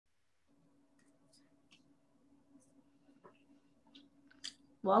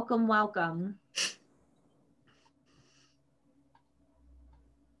Welcome, welcome.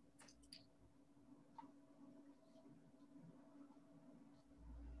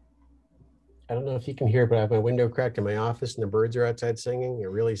 I don't know if you can hear, but I have my window cracked in my office and the birds are outside singing. It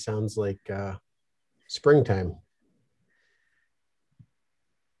really sounds like springtime.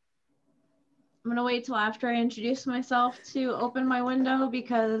 I'm gonna wait till after I introduce myself to open my window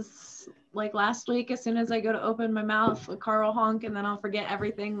because like last week, as soon as I go to open my mouth, a car will honk and then I'll forget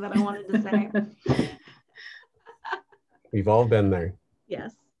everything that I wanted to say. We've all been there.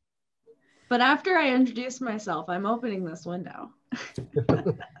 Yes. But after I introduce myself, I'm opening this window.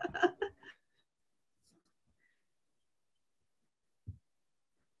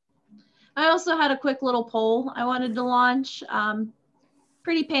 I also had a quick little poll I wanted to launch.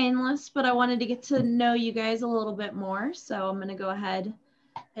 Pretty painless, but I wanted to get to know you guys a little bit more. So I'm going to go ahead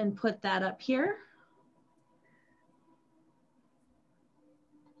and put that up here.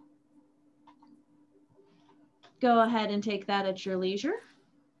 Go ahead and take that at your leisure.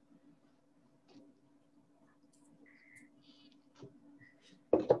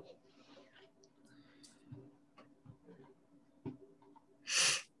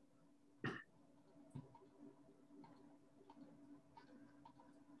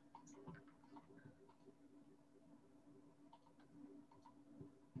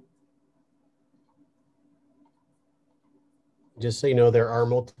 Just so you know, there are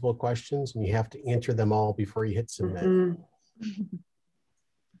multiple questions and you have to answer them all before you hit submit. Mm-hmm.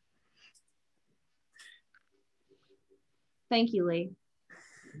 Thank you, Lee.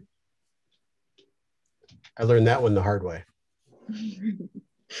 I learned that one the hard way.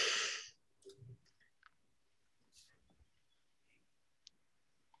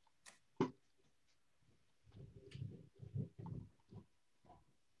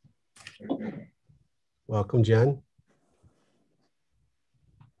 Welcome, Jen.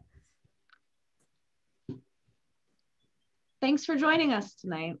 Thanks for joining us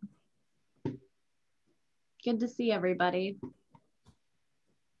tonight. Good to see everybody.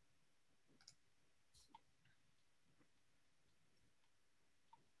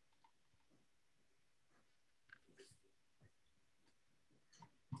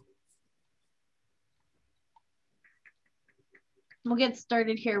 We'll get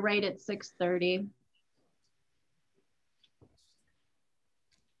started here right at 6:30.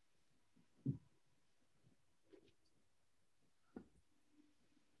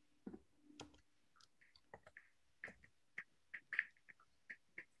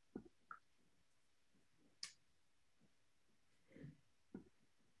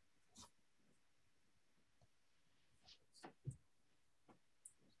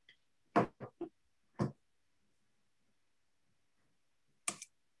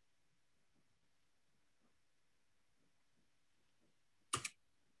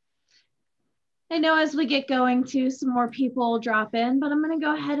 I know as we get going too, some more people drop in, but I'm going to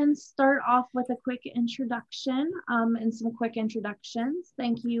go ahead and start off with a quick introduction and some quick introductions.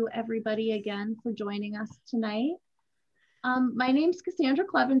 Thank you everybody again for joining us tonight. My name is Cassandra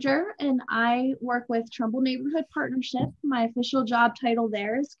Clevenger and I work with Trumbull Neighborhood Partnership. My official job title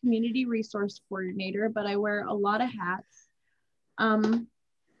there is Community Resource Coordinator, but I wear a lot of hats. And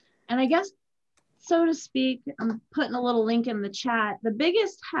I guess, so to speak, I'm putting a little link in the chat. The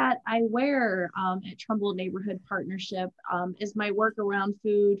biggest hat I wear at Trumbull Neighborhood Partnership is my work around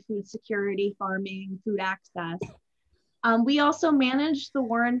food security, farming, food access. We also manage the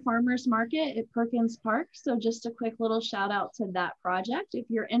Warren Farmers Market at Perkins Park. So just a quick little shout out to that project. If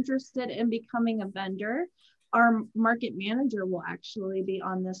you're interested in becoming a vendor, our market manager will actually be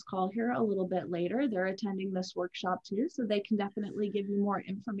on this call here a little bit later. They're attending this workshop too, so they can definitely give you more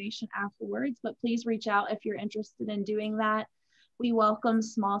information afterwards, but please reach out if you're interested in doing that. We welcome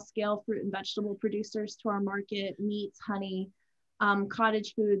small scale fruit and vegetable producers to our market, meats, honey,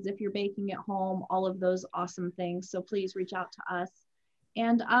 cottage foods, if you're baking at home, all of those awesome things. So please reach out to us.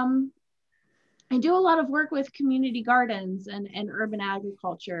 And I do a lot of work with community gardens and urban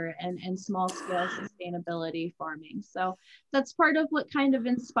agriculture and small scale sustainability farming. So that's part of what kind of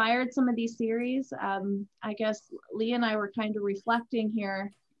inspired some of these series. I guess Lee and I were kind of reflecting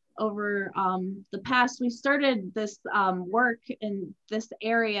here over the past. We started this work in this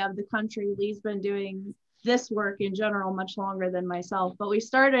area of the country. Lee's been doing this work in general much longer than myself, but we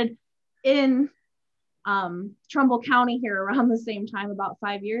started in Trumbull County here around the same time, about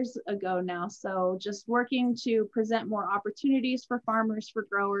 5 years ago now. So just working to present more opportunities for farmers, for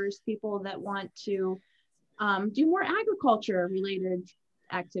growers, people that want to do more agriculture related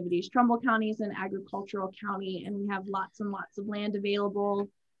activities. Trumbull County is an agricultural county and we have lots and lots of land available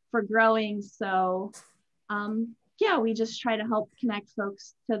for growing. So yeah, we just try to help connect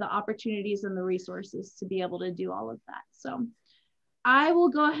folks to the opportunities and the resources to be able to do all of that. So I will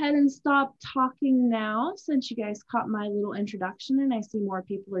go ahead and stop talking now since you guys caught my little introduction and I see more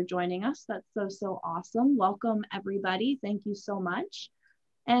people are joining us. That's so awesome. Welcome everybody. Thank you so much.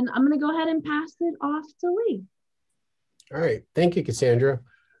 And I'm going to go ahead and pass it off to Lee. All right. Thank you, Cassandra.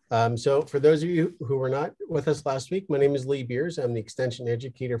 So for those of you who were not with us last week, my name is Lee Beers. I'm the Extension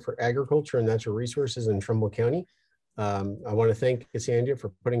Educator for Agriculture and Natural Resources in Trumbull County. I want to thank Cassandra for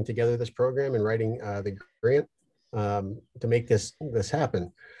putting together this program and writing the grant to make this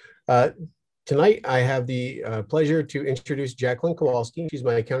happen. Tonight, I have the pleasure to introduce Jacqueline Kowalski. She's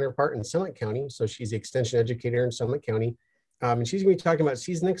my counterpart in Summit County. So she's the Extension Educator in Summit County. And she's going to be talking about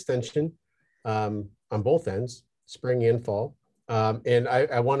season extension on both ends, spring and fall. And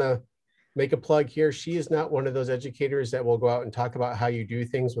I want to make a plug here. She is not one of those educators that will go out and talk about how you do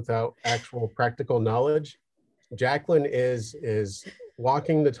things without actual practical knowledge. Jacqueline is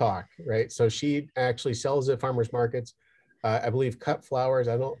walking the talk, right? So she actually sells at farmers markets. I believe cut flowers.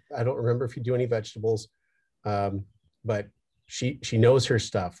 I don't remember if you do any vegetables, but she knows her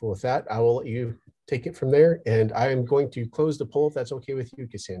stuff. Well, with that, I will let you take it from there. And I am going to close the poll if that's okay with you,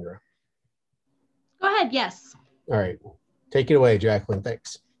 Cassandra. Go ahead. Yes. All right. Take it away, Jacqueline.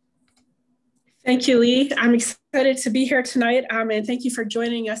 Thanks. Thank you, Lee. I'm excited to be here tonight, and thank you for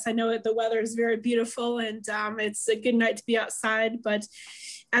joining us. I know the weather is very beautiful, and it's a good night to be outside, but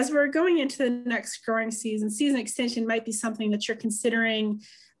as we're going into the next growing season, season extension might be something that you're considering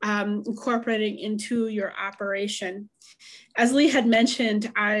incorporating into your operation. As Lee had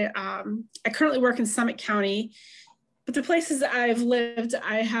mentioned, I currently work in Summit County, but the places that I've lived,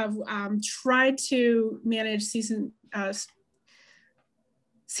 I have tried to manage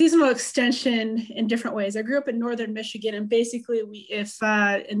seasonal extension in different ways. I grew up in northern Michigan, and basically if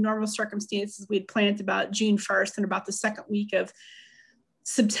in normal circumstances, we'd plant about June 1st, and about the second week of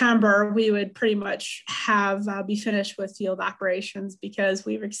September, we would pretty much be finished with field operations because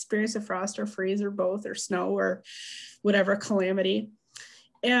we've experienced a frost or freeze or both or snow or whatever calamity.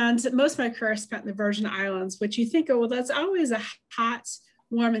 And most of my career I spent in the Virgin Islands, which you think, oh, well, that's always a hot,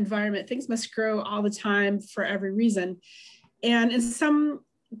 warm environment. Things must grow all the time for every reason. And in some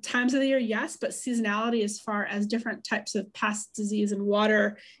times of the year, yes, but seasonality as far as different types of pest disease and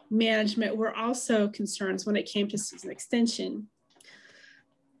water management were also concerns when it came to season extension.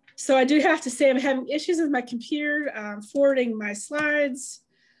 So I do have to say I'm having issues with my computer forwarding my slides.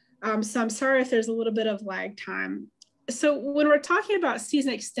 So I'm sorry if there's a little bit of lag time. So when we're talking about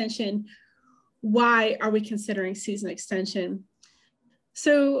season extension, why are we considering season extension?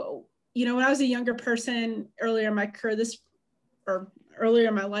 So, you know, when I was a younger person earlier in my career, earlier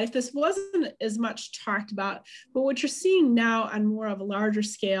in my life, this wasn't as much talked about, but what you're seeing now on more of a larger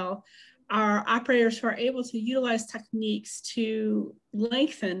scale are operators who are able to utilize techniques to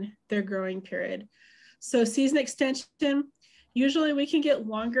lengthen their growing period. So season extension, usually we can get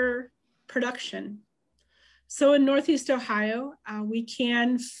longer production. So in Northeast Ohio, we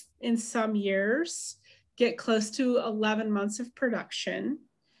can, in some years, get close to 11 months of production.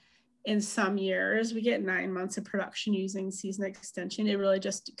 In some years, we get 9 months of production using season extension. It really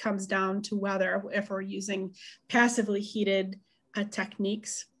just comes down to whether, if we're using passively heated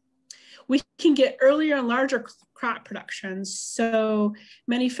techniques. We can get earlier and larger crop productions. So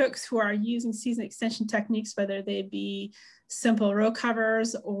many folks who are using season extension techniques, whether they be simple row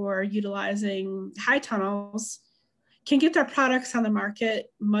covers or utilizing high tunnels, can get their products on the market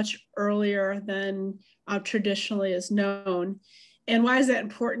much earlier than traditionally is known. And why is that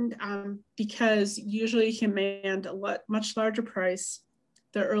important? Because usually you can command a much larger price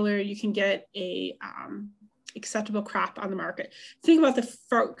the earlier you can get a acceptable crop on the market. Think about the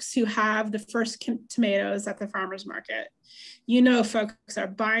folks who have the first tomatoes at the farmer's market. You know, folks are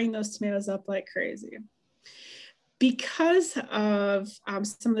buying those tomatoes up like crazy. Because of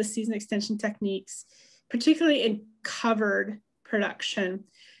some of the season extension techniques, particularly in covered production,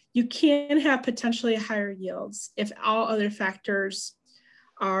 you can have potentially higher yields if all other factors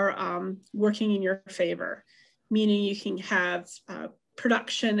are working in your favor, meaning you can have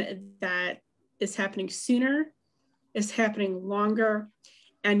production that is happening sooner, is happening longer,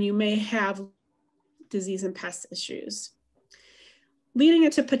 and you may have disease and pest issues, leading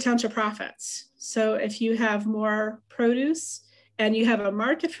into potential profits. So if you have more produce and you have a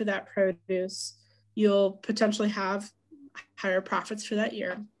market for that produce, you'll potentially have higher profits for that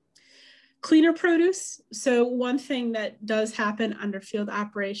year. Cleaner produce. So one thing that does happen under field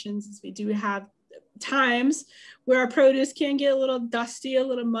operations is we do have times where our produce can get a little dusty, a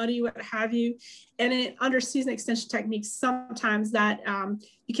little muddy, what have you. And under season extension techniques, sometimes that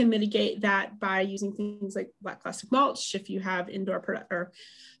you can mitigate that by using things like black plastic mulch. If you have indoor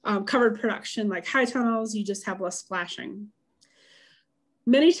covered production like high tunnels, you just have less splashing.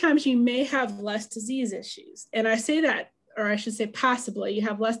 Many times you may have less disease issues. And I say that, or I should say possibly, you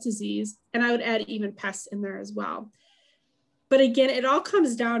have less disease, and I would add even pests in there as well. But again, it all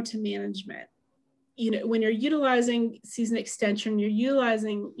comes down to management. You know, when you're utilizing season extension,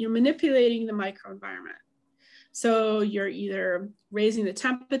 you're manipulating the microenvironment. So you're either raising the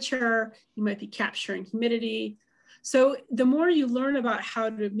temperature, you might be capturing humidity. So the more you learn about how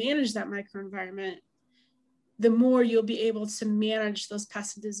to manage that microenvironment, the more you'll be able to manage those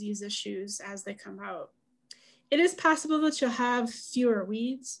pest and disease issues as they come out. It is possible that you'll have fewer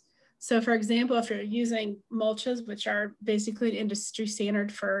weeds. So for example, if you're using mulches, which are basically an industry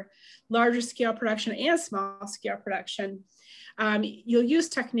standard for larger scale production and small scale production, you'll use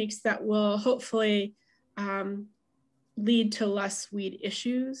techniques that will hopefully lead to less weed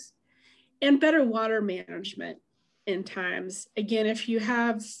issues and better water management in times. Again, if you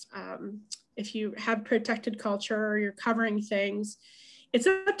have protected culture or you're covering things, it's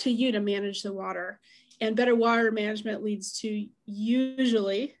up to you to manage the water. And better water management leads to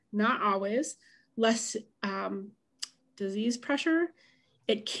usually, not always, less disease pressure.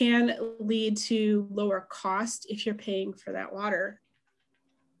 It can lead to lower cost if you're paying for that water.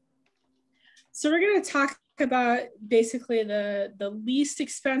 So we're going to talk about basically the least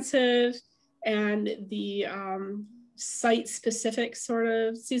expensive and the site-specific sort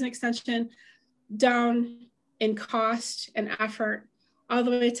of season extension down in cost and effort all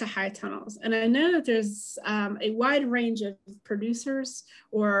the way to high tunnels. And I know that there's a wide range of producers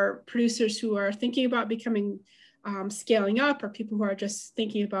or producers who are thinking about becoming scaling up, or people who are just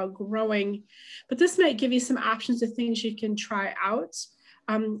thinking about growing. But this might give you some options of things you can try out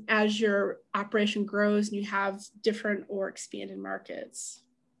as your operation grows and you have different or expanded markets.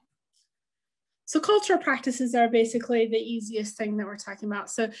 So cultural practices are basically the easiest thing that we're talking about.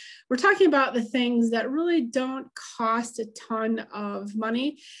 So we're talking about the things that really don't cost a ton of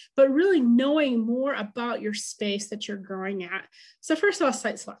money, but really knowing more about your space that you're growing at. So first of all,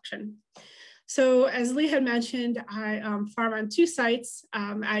 site selection. So as Lee had mentioned, I farm on 2 sites.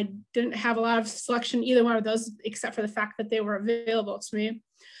 I didn't have a lot of selection, either one of those, except for the fact that they were available to me.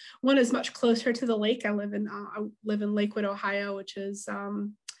 One is much closer to the lake. I live in Lakewood, Ohio, which is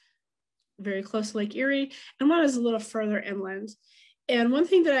very close to Lake Erie, and one is a little further inland. And one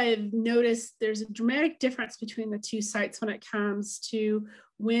thing that I've noticed, there's a dramatic difference between the 2 sites when it comes to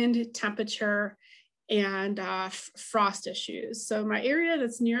wind, temperature, and frost issues. So my area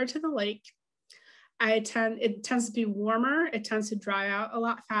that's nearer to the lake, it tends to be warmer, it tends to dry out a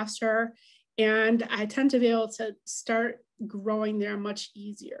lot faster, and I tend to be able to start growing there much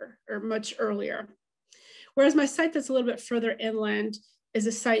easier or much earlier. Whereas my site that's a little bit further inland is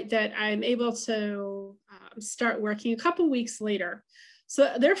a site that I'm able to start working a couple weeks later.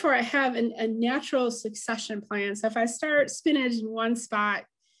 So therefore I have a natural succession plan. So if I start spinach in one spot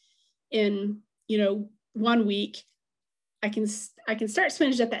in 1 week, I can start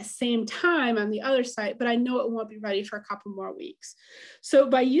spinach at that same time on the other site, but I know it won't be ready for a couple more weeks. So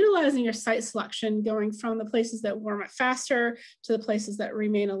by utilizing your site selection, going from the places that warm up faster to the places that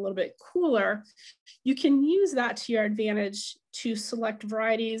remain a little bit cooler, you can use that to your advantage to select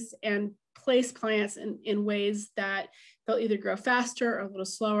varieties and place plants in ways that they'll either grow faster or a little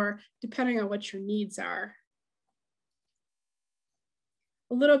slower, depending on what your needs are.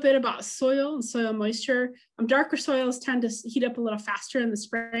 A little bit about soil and soil moisture. Darker soils tend to heat up a little faster in the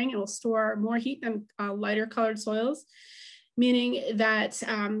spring and will store more heat than lighter colored soils, meaning that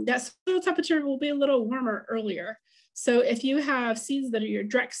that soil temperature will be a little warmer earlier. So if you have seeds that are your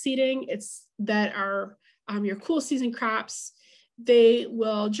direct seeding, that are your cool season crops, they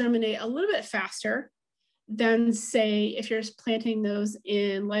will germinate a little bit faster than, say, if you're planting those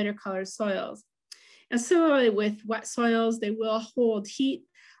in lighter colored soils. And similarly with wet soils, they will hold heat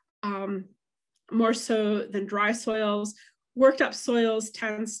more so than dry soils. Worked up soils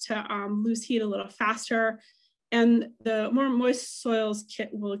tends to lose heat a little faster. And the more moist soils can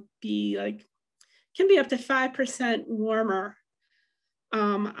be up to 5% warmer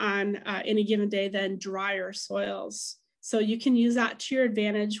on any given day than drier soils. So you can use that to your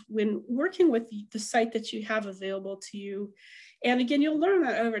advantage when working with the site that you have available to you. And again, you'll learn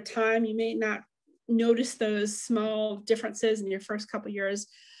that over time. You may not notice those small differences in your first couple of years.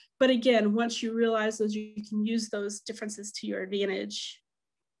 But again, once you realize those, you can use those differences to your advantage.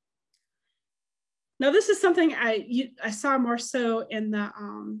 Now, this is something I saw more so in the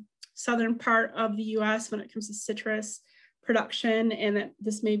southern part of the US when it comes to citrus production, and that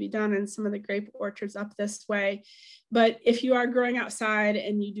this may be done in some of the grape orchards up this way. But if you are growing outside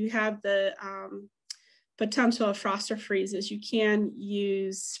and you do have the potential of frost or freezes, you can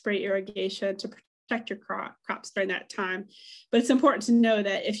use spray irrigation to protect your crops during that time. But it's important to know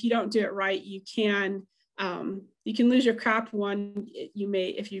that if you don't do it right, you can lose your crop. One,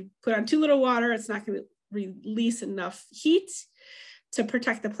 if you put on too little water, it's not going to release enough heat to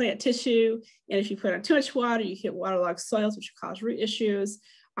protect the plant tissue. And if you put on too much water, you get waterlogged soils, which cause root issues.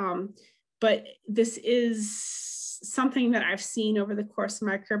 But this is something that I've seen over the course of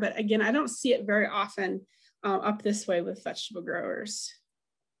my career. But again, I don't see it very often up this way with vegetable growers.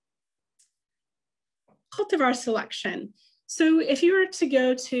 Cultivar selection. So if you were to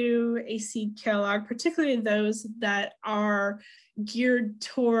go to a seed catalog, particularly those that are geared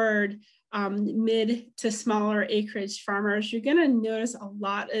toward mid to smaller acreage farmers, you're going to notice a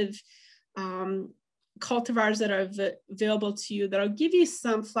lot of cultivars that are available to you that'll give you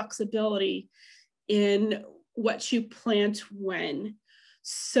some flexibility in what you plant when.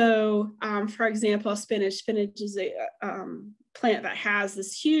 So for example, spinach. Spinach is a plant that has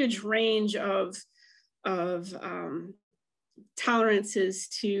this huge range of tolerances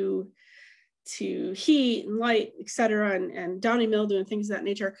to heat and light, et cetera, and downy mildew and things of that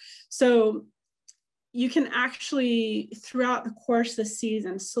nature. So you can actually, throughout the course of the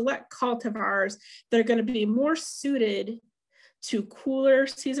season, select cultivars that are going to be more suited to cooler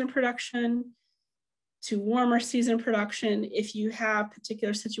season production, to warmer season production. If you have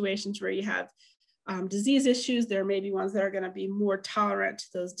particular situations where you have disease issues, there may be ones that are going to be more tolerant to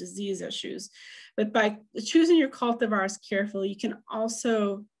those disease issues. But by choosing your cultivars carefully, you can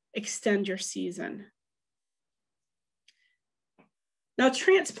also extend your season. Now,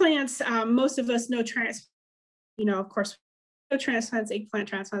 transplants, most of us know of course, transplants, eggplant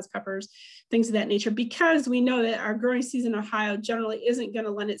transplants, peppers, things of that nature, because we know that our growing season in Ohio generally isn't going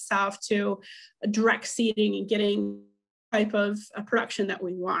to lend itself to direct seeding and getting the type of production that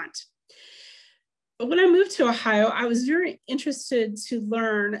we want. But when I moved to Ohio, I was very interested to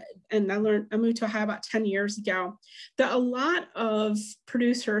learn, and I moved to Ohio about 10 years ago, that a lot of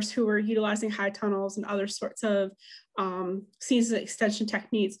producers who were utilizing high tunnels and other sorts of season extension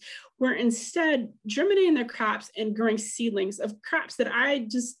techniques were instead germinating their crops and growing seedlings of crops that I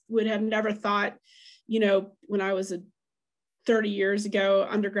just would have never thought, when I was 30 years ago,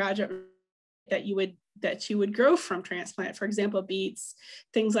 undergraduate, that you would grow from transplant. For example, beets,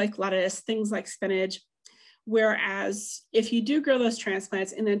 things like lettuce, things like spinach. Whereas if you do grow those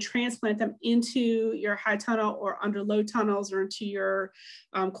transplants and then transplant them into your high tunnel or under low tunnels or into your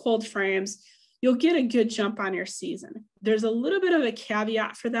cold frames, you'll get a good jump on your season. There's a little bit of a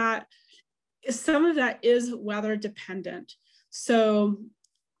caveat for that. Some of that is weather dependent. So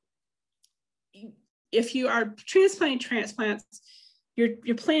if you are transplanting transplants,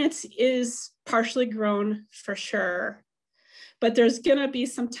 your plant is partially grown for sure, but there's gonna be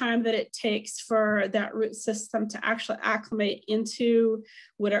some time that it takes for that root system to actually acclimate into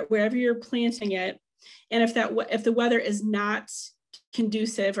wherever you're planting it. And if the weather is not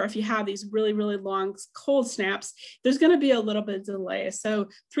conducive, or if you have these really, really long cold snaps, there's gonna be a little bit of delay. So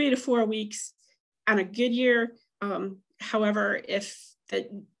 3 to 4 weeks on a good year. However, if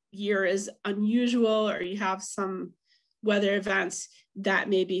the year is unusual or you have some weather events, that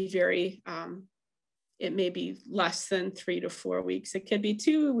may be it may be less than 3 to 4 weeks. It could be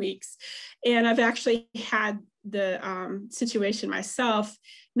 2 weeks. And I've actually had the situation myself,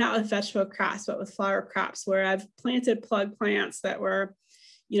 not with vegetable crops, but with flower crops, where I've planted plug plants that were,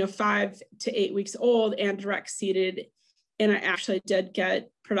 5 to 8 weeks old and direct seeded. And I actually did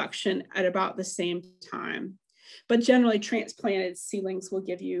get production at about the same time. But generally, transplanted seedlings will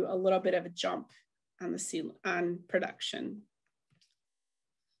give you a little bit of a jump on production.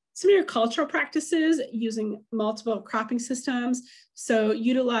 Some of your cultural practices using multiple cropping systems. So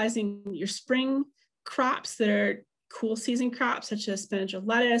utilizing your spring crops that are cool season crops, such as spinach or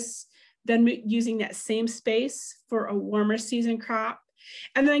lettuce, then using that same space for a warmer season crop,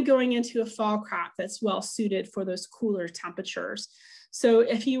 and then going into a fall crop that's well suited for those cooler temperatures. So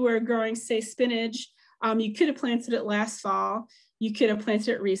if you were growing, say, spinach, you could have planted it last fall. You could have planted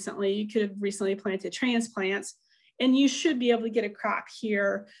it recently. You could have recently planted transplants, and you should be able to get a crop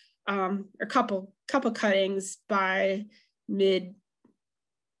here, a couple cuttings by mid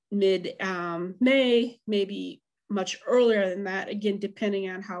May, maybe much earlier than that, again, depending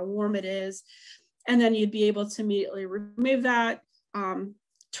on how warm it is. And then you'd be able to immediately remove that,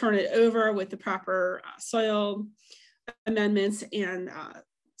 turn it over with the proper soil amendments and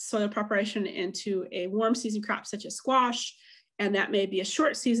soil preparation into a warm season crop such as squash, and that may be a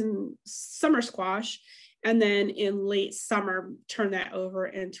short season summer squash. And then in late summer, turn that over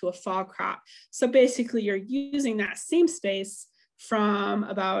into a fall crop. So basically you're using that same space from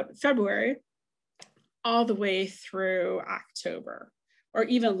about February all the way through October, or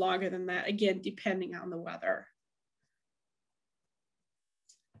even longer than that, again, depending on the weather.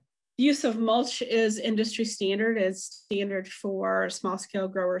 Use of mulch is industry standard. It's standard for small scale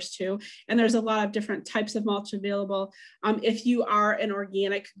growers too. And there's a lot of different types of mulch available. If you are an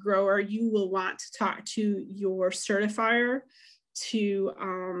organic grower, you will want to talk to your certifier to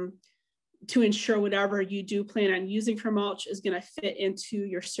ensure whatever you do plan on using for mulch is going to fit into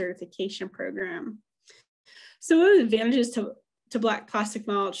your certification program. So one of the advantages to black plastic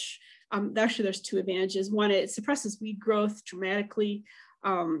mulch, actually there's two advantages. One, it suppresses weed growth dramatically,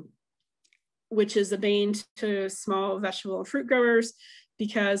 which is a bane to small vegetable and fruit growers,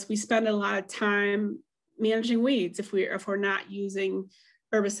 because we spend a lot of time managing weeds if we're not using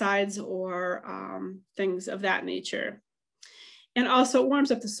herbicides or things of that nature. And also it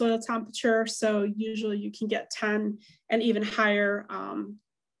warms up the soil temperature. So usually you can get 10 and even higher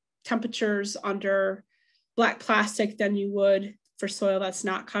temperatures under black plastic than you would for soil that's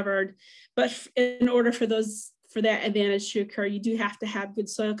not covered. But in order for that advantage to occur, you do have to have good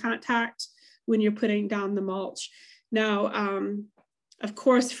soil contact when you're putting down the mulch. Now, of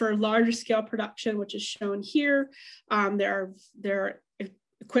course, for larger scale production, which is shown here, there are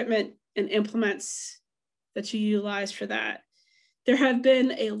equipment and implements that you utilize for that. There have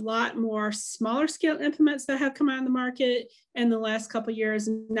been a lot more smaller scale implements that have come on the market in the last couple of years.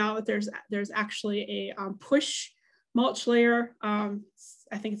 Now that there's actually a push mulch layer. I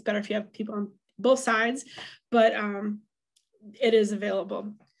think it's better if you have people on both sides, but it is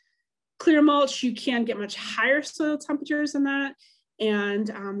available. Clear mulch, you can get much higher soil temperatures than that. And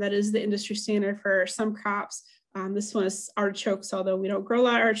that is the industry standard for some crops. This one is artichokes, although we don't grow a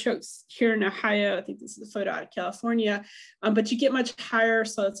lot of artichokes here in Ohio. I think this is a photo out of California, but you get much higher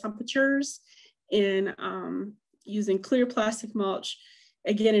soil temperatures in using clear plastic mulch.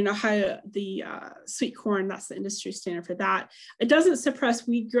 Again, in Ohio, the sweet corn, that's the industry standard for that. It doesn't suppress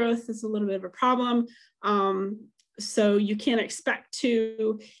weed growth. It's a little bit of a problem. So you can't expect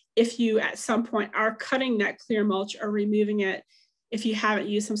to, if you at some point are cutting that clear mulch or removing it, if you haven't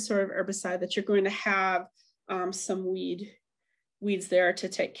used some sort of herbicide, that you're going to have some weeds there to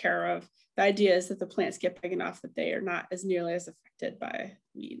take care of. The idea is that the plants get big enough that they are not as nearly as affected by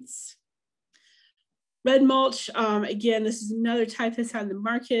weeds. Red mulch, again, this is another type that's on the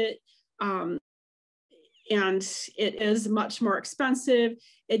market, and it is much more expensive.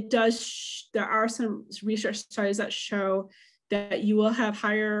 There are some research studies that show that you will have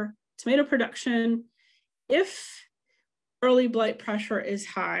higher tomato production if early blight pressure is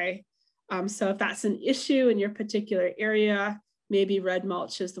high. So if that's an issue in your particular area, maybe red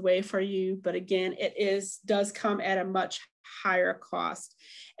mulch is the way for you. But again, does come at a much higher cost.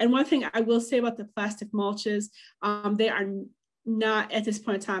 And one thing I will say about the plastic mulches, they are not at this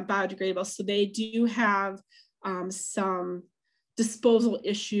point in time biodegradable. So they do have some disposal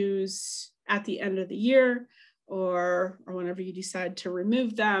issues at the end of the year or whenever you decide to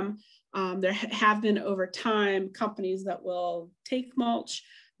remove them. There have been over time companies that will take mulch,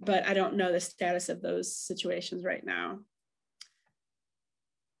 but I don't know the status of those situations right now.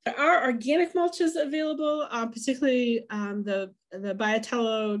 There are organic mulches available, particularly the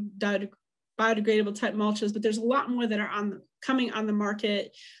Biotello biodegradable type mulches, but there's a lot more that are coming on the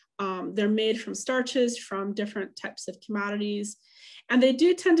market. They're made from starches from different types of commodities, and they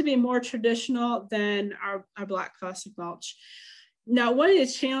do tend to be more traditional than our black plastic mulch. Now, one of the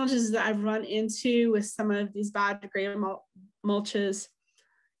challenges that I've run into with some of these biodegradable mulches,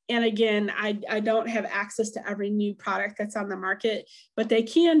 and again, I don't have access to every new product that's on the market, but they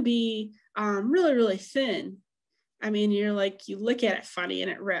can be really, really thin. I mean, you look at it funny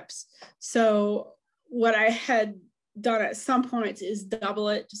and it rips. So what I had done at some points is double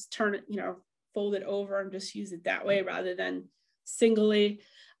it, just turn it, fold it over and just use it that way rather than singly.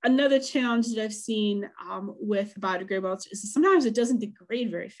 Another challenge that I've seen with biodegradable mulch is sometimes it doesn't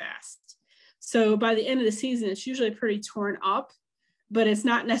degrade very fast. So by the end of the season, it's usually pretty torn up, but it's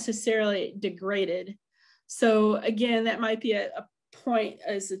not necessarily degraded. So again, that might be a point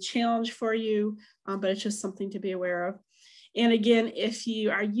as a challenge for you, but it's just something to be aware of. And again, if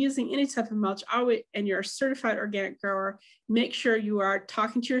you are using any type of mulch and you're a certified organic grower, make sure you are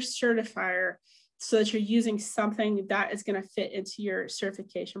talking to your certifier so that you're using something that is going to fit into your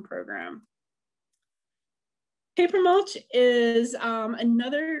certification program. Paper mulch is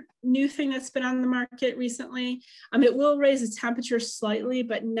another new thing that's been on the market recently. It will raise the temperature slightly,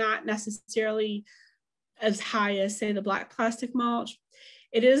 but not necessarily as high as, say, the black plastic mulch.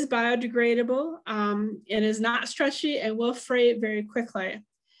 It is biodegradable. It is not stretchy and will fray very quickly.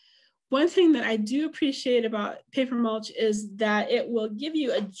 One thing that I do appreciate about paper mulch is that it will give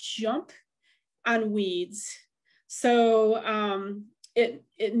you a jump on weeds. So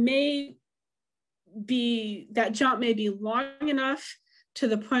it may be, that jump may be long enough to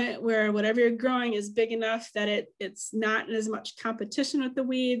the point where whatever you're growing is big enough that it's not as much competition with the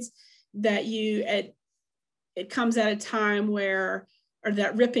weeds, that it comes at a time where, or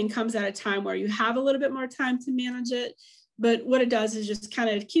that ripping comes at a time where you have a little bit more time to manage it. But what it does is just kind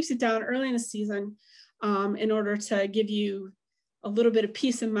of keeps it down early in the season in order to give you a little bit of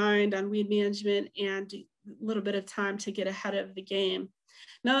peace of mind on weed management and a little bit of time to get ahead of the game.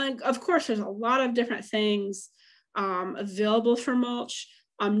 Now, of course, there's a lot of different things available for mulch.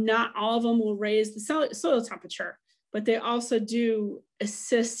 Not all of them will raise the soil temperature, but they also do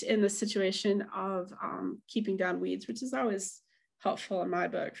assist in the situation of keeping down weeds, which is always helpful in my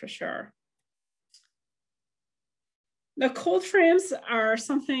book for sure. Now, cold frames are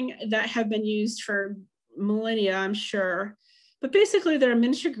something that have been used for millennia, I'm sure, but basically they're a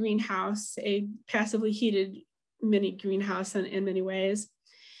miniature greenhouse, a passively heated mini greenhouse in many ways.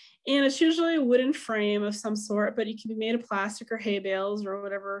 And it's usually a wooden frame of some sort, but it can be made of plastic or hay bales or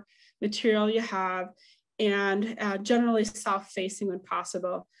whatever material you have, and generally south-facing when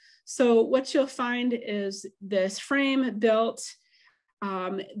possible. So what you'll find is this frame built,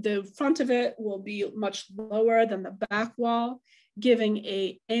 the front of it will be much lower than the back wall, giving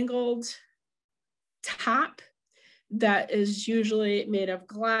an angled top that is usually made of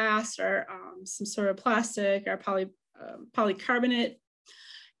glass or some sort of plastic or polycarbonate.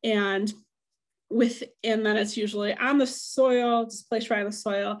 And then it's usually on the soil, just placed right on the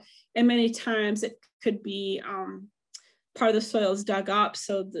soil. And many times it could be part of the soil is dug up,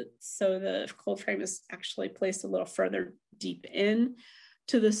 so the cold frame is actually placed a little further deep in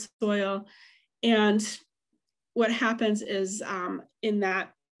to the soil. And what happens is in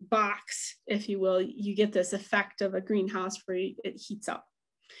that box, if you will, you get this effect of a greenhouse where it heats up.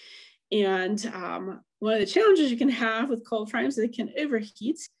 And one of the challenges you can have with cold frames is it can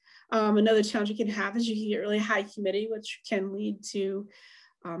overheat. Another challenge you can have is you can get really high humidity, which can lead to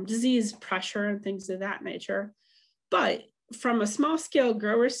disease pressure and things of that nature. But from a small scale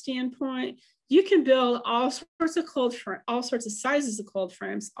grower standpoint, you can build all sorts of all sorts of sizes of cold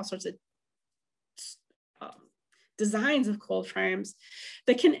frames, all sorts of designs of cold frames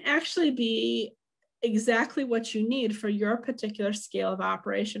that can actually be exactly what you need for your particular scale of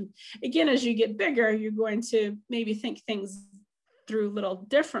operation. Again, as you get bigger, you're going to maybe think things through a little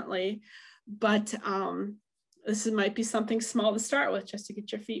differently, but this might be something small to start with just to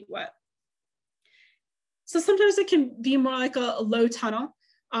get your feet wet. So sometimes it can be more like a low tunnel.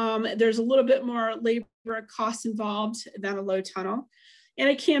 There's a little bit more labor cost involved than a low tunnel, and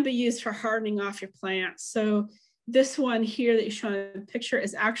it can be used for hardening off your plants. So this one here that you show in the picture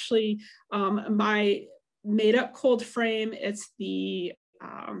is actually my made up cold frame. It's the,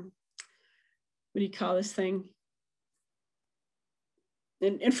 what do you call this thing?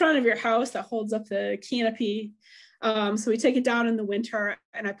 In front of your house that holds up the canopy. So we take it down in the winter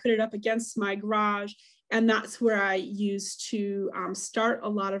and I put it up against my garage, and that's where I use to start a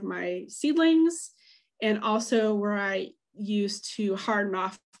lot of my seedlings, and also where I use to harden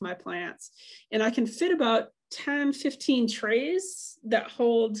off my plants. And I can fit about 10, 15 trays that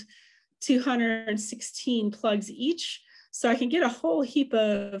hold 216 plugs each. So I can get a whole heap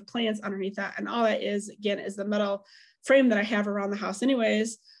of plants underneath that. And all that is, again, is the metal frame that I have around the house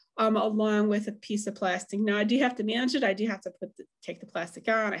anyways, along with a piece of plastic. Now I do have to manage it. I do have to take the plastic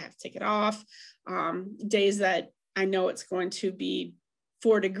on. I have to take it off. Days that I know it's going to be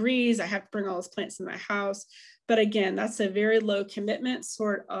 4 degrees, I have to bring all those plants in my house. But again, that's a very low commitment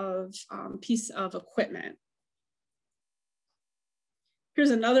sort of piece of equipment. Here's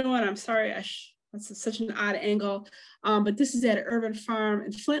another one. I'm sorry, that's such an odd angle, but this is at an urban farm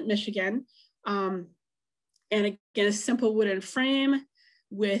in Flint, Michigan. And again, a simple wooden frame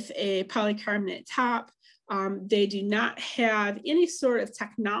with a polycarbonate top. They do not have any sort of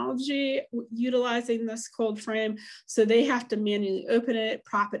technology utilizing this cold frame, so they have to manually open it,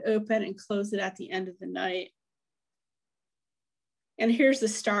 prop it open, and close it at the end of the night. And here's the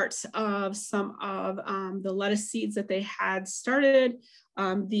starts of some of the lettuce seeds that they had started.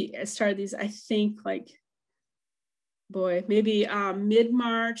 Started these, I think, like, maybe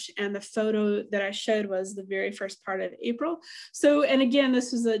mid-March, and the photo that I showed was the very first part of April. So, and again,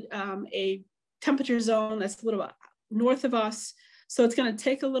 this was a temperature zone that's a little bit north of us, so it's going to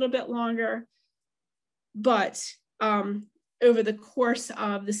take a little bit longer. But over the course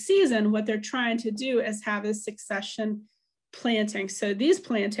of the season, what they're trying to do is have a succession planting. So these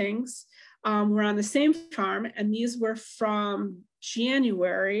plantings were on the same farm, and these were from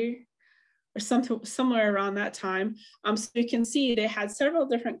January or somewhere around that time. So you can see they had several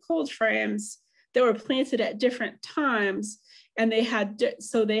different cold frames that were planted at different times, and they had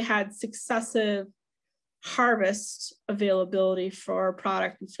successive harvest availability for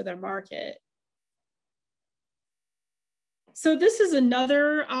product and for their market. So this is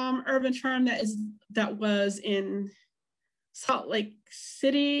another urban farm that was in Salt Lake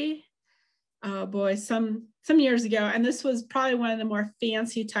City, oh boy, some years ago. And this was probably one of the more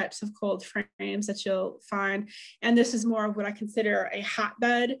fancy types of cold frames that you'll find. And this is more of what I consider a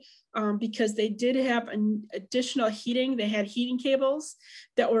hotbed, because they did have an additional heating. They had heating cables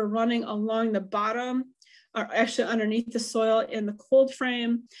that were running along the bottom, or actually underneath the soil in the cold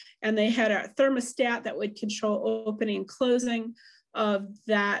frame. And they had a thermostat that would control opening and closing of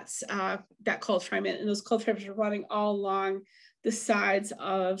that cold frame. And those cold frames were running all along the sides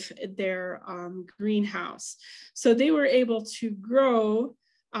of their greenhouse. So they were able to grow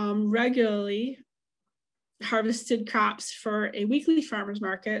regularly harvested crops for a weekly farmers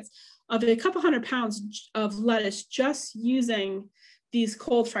market of a couple 100 pounds of lettuce, just using these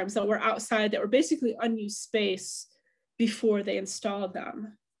cold frames that were outside, that were basically unused space before they installed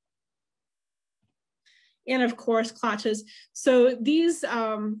them. And of course, clutches. So these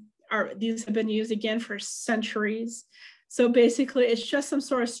have been used again for centuries. So basically, it's just some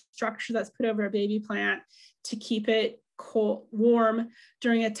sort of structure that's put over a baby plant to keep it warm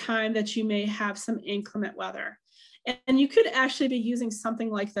during a time that you may have some inclement weather. And you could actually be using something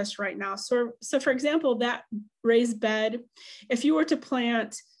like this right now. So for example, that raised bed, if you were to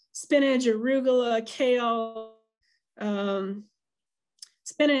plant spinach, arugula, kale,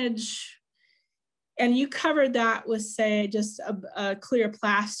 spinach, and you covered that with, say, just a clear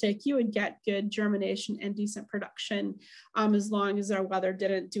plastic, you would get good germination and decent production, as long as our weather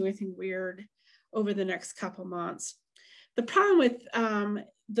didn't do anything weird over the next couple months. The problem with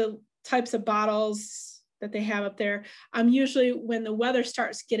the types of bottles that they have up there, usually when the weather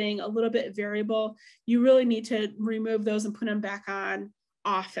starts getting a little bit variable, you really need to remove those and put them back on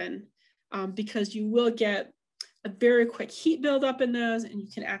often, because you will get a very quick heat buildup in those, and you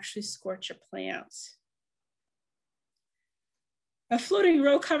can actually scorch your plants. Floating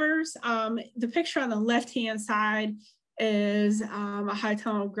row covers, the picture on the left-hand side is a high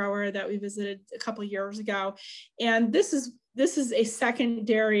tunnel grower that we visited a couple of years ago. And this is a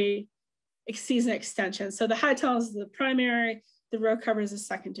secondary season extension. So the high tunnel is the primary, the row cover is a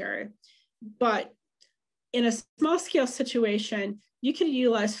secondary. But in a small scale situation, you can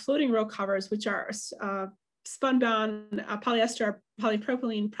utilize floating row covers, which are spun-bound polyester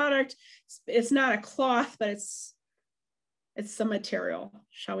polypropylene product. It's not a cloth, but it's some material,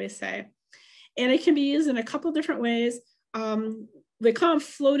 shall we say. And it can be used in a couple different ways. They call them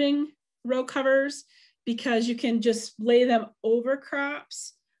floating row covers because you can just lay them over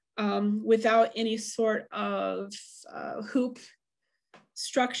crops without any sort of hoop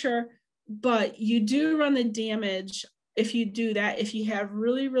structure. But you do run the damage if you do that, if you have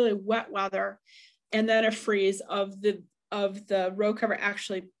really, really wet weather and then a freeze of the row cover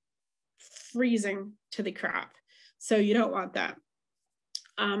actually freezing to the crop. So you don't want that.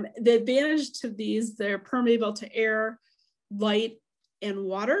 The advantage to these, they're permeable to air, light, and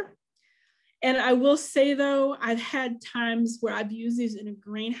water. And I will say though, I've had times where I've used these in a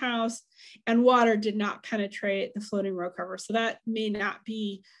greenhouse and water did not penetrate the floating row cover. So that may not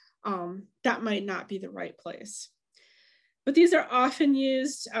be, that might not be the right place. But these are often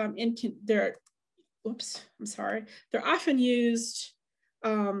used they're often used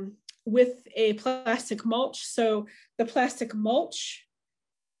with a plastic mulch. So the plastic mulch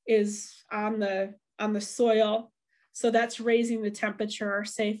is on the soil. So that's raising the temperature,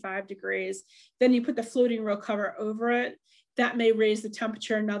 say 5 degrees. Then you put the floating row cover over it. That may raise the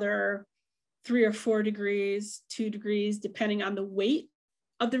temperature another 3 or 4 degrees, 2 degrees, depending on the weight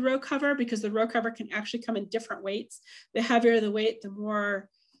of the row cover, because the row cover can actually come in different weights. The heavier the weight, the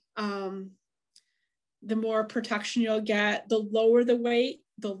more protection you'll get. The lower the weight,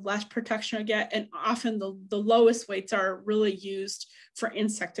 the less protection you'll get. And often the lowest weights are really used for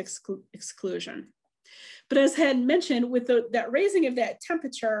insect exclusion. But as I had mentioned, with that raising of that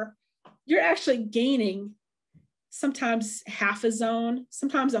temperature, you're actually gaining sometimes half a zone,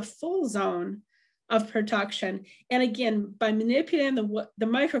 sometimes a full zone of production. And again, by manipulating the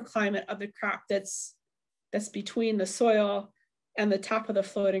microclimate of the crop that's between the soil and the top of the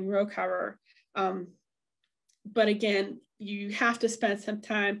floating row cover. But again, you have to spend some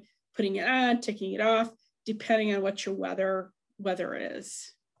time putting it on, taking it off, depending on what your weather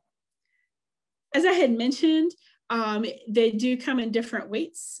is. As I had mentioned, they do come in different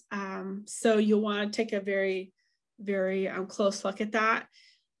weights. So you'll want to take a very, very close look at that.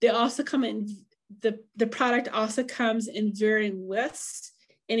 They also come in, the product also comes in varying widths,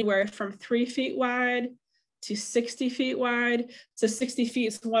 anywhere from 3 feet wide to 60 feet wide. So 60 feet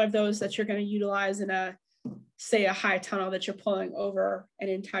is one of those that you're going to utilize in say a high tunnel that you're pulling over an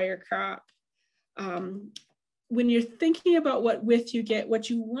entire crop. When you're thinking about what width you get, what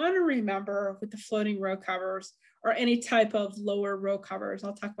you want to remember with the floating row covers or any type of lower row covers,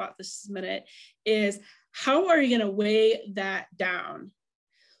 I'll talk about this in a minute, is how are you going to weigh that down?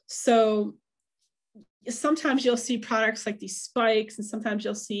 So sometimes you'll see products like these spikes, and sometimes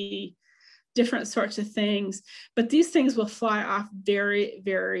you'll see different sorts of things, but these things will fly off very,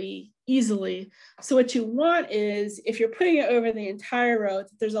 very easily. So what you want is, if you're putting it over the entire row,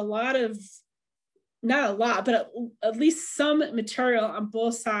 there's a lot of, not a lot, but at least some material on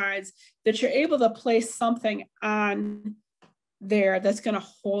both sides that you're able to place something on there that's going to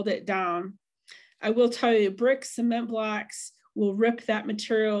hold it down. I will tell you, brick, cement blocks will rip that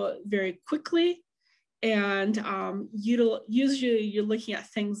material very quickly. And usually you're looking at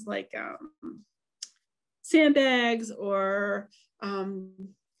things like sandbags or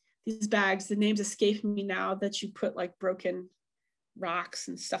these bags, the names escape me now, that you put like broken rocks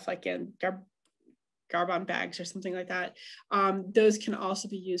and stuff like in Garbon bags or something like that. Those can also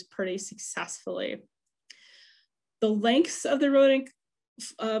be used pretty successfully. The lengths of the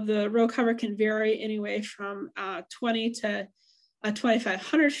row cover can vary anyway from 20 to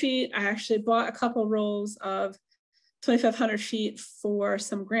 2,500 feet. I actually bought a couple rolls of 2,500 feet for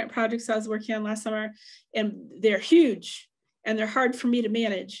some grant projects I was working on last summer, and they're huge and they're hard for me to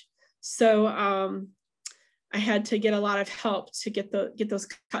manage. So I had to get a lot of help to get those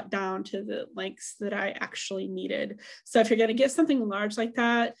cut down to the lengths that I actually needed. So if you're going to get something large like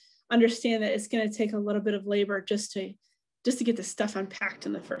that, understand that it's going to take a little bit of labor just to get the stuff unpacked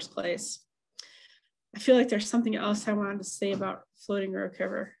in the first place. I feel like there's something else I wanted to say about floating row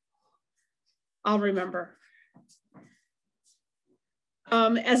cover. I'll remember.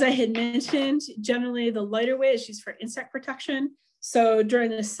 As I had mentioned, generally the lighter weight is used for insect protection. So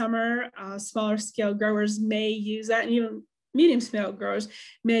during the summer, smaller scale growers may use that, and even medium scale growers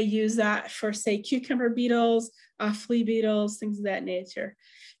may use that for, say, cucumber beetles, flea beetles, things of that nature.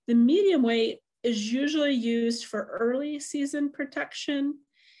 The medium weight is usually used for early season protection.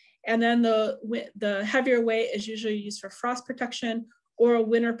 And then the heavier weight is usually used for frost protection or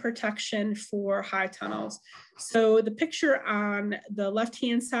winter protection for high tunnels. So the picture on the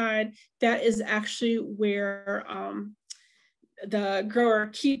left-hand side, that is actually where the grower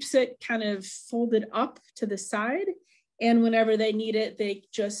keeps it kind of folded up to the side. And whenever they need it, they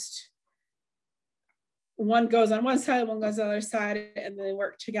just, one goes on one side, one goes on the other side, and they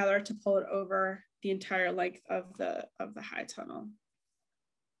work together to pull it over the entire length of the high tunnel.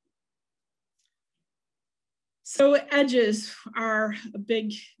 So edges are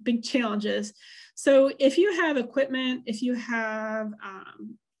big challenges. So if you have equipment, if you have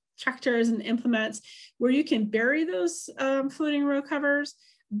tractors and implements where you can bury those floating row covers,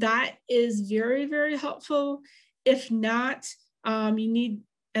 that is very, very helpful. If not, you need,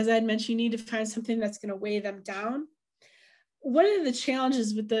 as I had mentioned, you need to find something that's going to weigh them down. One of the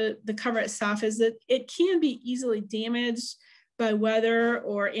challenges with the cover itself is that it can be easily damaged by weather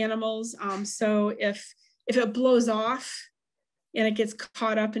or animals. So if it blows off and it gets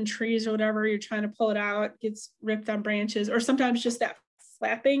caught up in trees or whatever, you're trying to pull it out, gets ripped on branches, or sometimes just that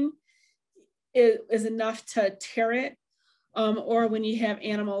flapping is enough to tear it. Or when you have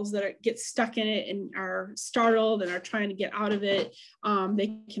animals that get stuck in it and are startled and are trying to get out of it,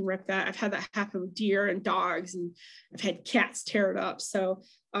 they can rip that. I've had that happen with deer and dogs, and I've had cats tear it up. So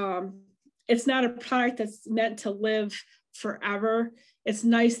it's not a product that's meant to live forever. It's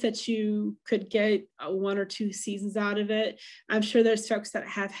nice that you could get 1 or 2 seasons out of it. I'm sure there's folks that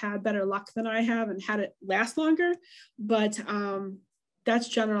have had better luck than I have and had it last longer, but that's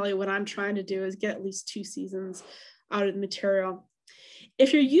generally what I'm trying to do, is get at least 2 seasons out of the material.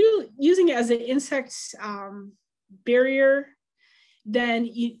 If you're using it as an insect barrier, then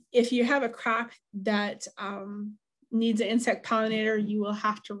if you have a crop that needs an insect pollinator, you will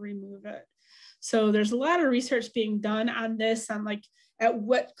have to remove it. So there's a lot of research being done on this, on like at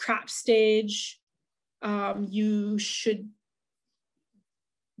what crop stage you should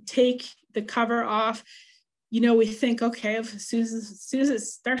take the cover off. You know, we think, okay, as soon as it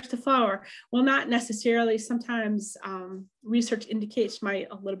starts to flower. Well, not necessarily. Sometimes research indicates a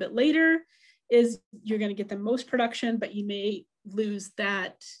little bit later is you're going to get the most production, but you may lose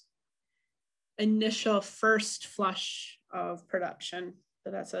that initial first flush of production.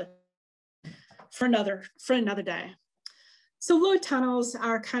 But that's for another day. So low tunnels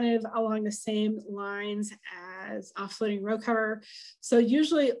are kind of along the same lines as floating row cover. So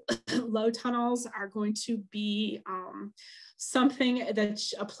usually low tunnels are going to be something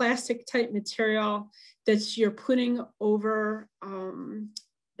that's a plastic type material that you're putting over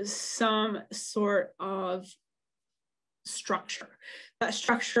some sort of structure. That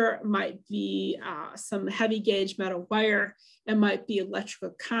structure might be some heavy gauge metal wire. It might be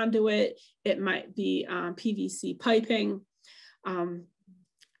electrical conduit. It might be PVC piping.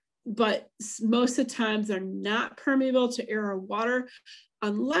 But most of the times they're not permeable to air or water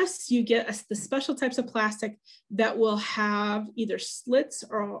unless you get the special types of plastic that will have either slits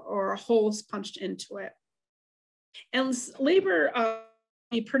or holes punched into it. And labor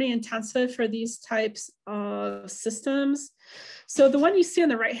be pretty intensive for these types of systems. So the one you see on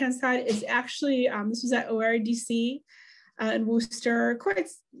the right-hand side is actually, this was at ORDC in Worcester, quite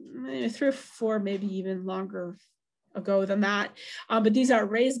 3 or 4, maybe even longer ago than that. But these are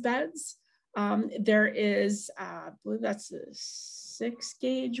raised beds. There is, I believe that's a 6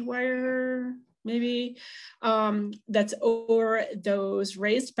 gauge wire, maybe, that's over those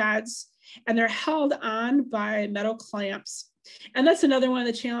raised beds, and they're held on by metal clamps. And that's another one of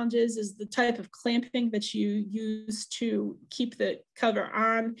the challenges, is the type of clamping that you use to keep the cover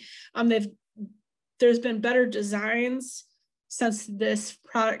on. There's been better designs since this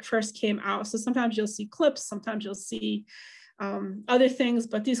product first came out. So sometimes you'll see clips, sometimes you'll see other things,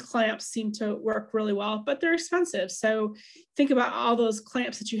 but these clamps seem to work really well, but they're expensive. So think about all those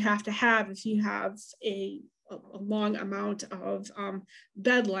clamps that you have to have if you have a long amount of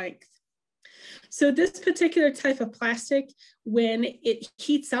bed length. So this particular type of plastic, when it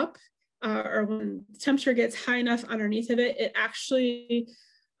heats up or when the temperature gets high enough underneath of it, it actually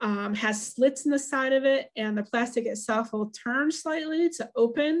has slits in the side of it, and the plastic itself will turn slightly to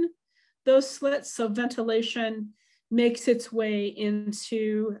open those slits. So ventilation makes its way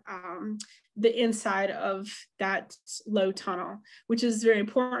into the inside of that low tunnel, which is very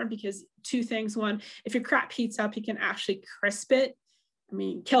important because 2 things. One, if your crop heats up, you can actually crisp it. I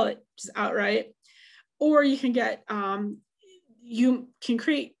mean, kill it just outright. Or you can get, you can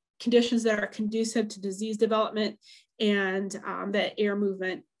create conditions that are conducive to disease development, and that air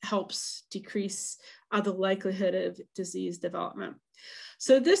movement helps decrease the likelihood of disease development.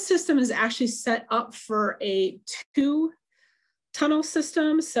 So this system is actually set up for a 2 tunnel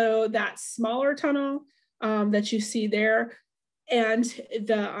system. So that smaller tunnel that you see there, and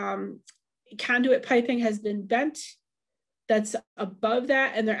the conduit piping has been bent. That's above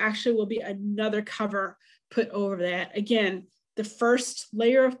that, and there actually will be another cover put over that. Again, the first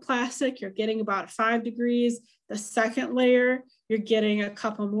layer of plastic, you're getting about 5 degrees. The second layer, you're getting a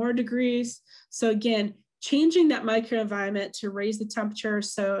couple more degrees. So again, changing that microenvironment to raise the temperature.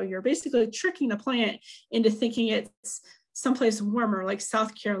 So you're basically tricking the plant into thinking it's someplace warmer, like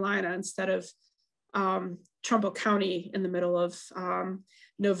South Carolina, instead of Trumbull County in the middle of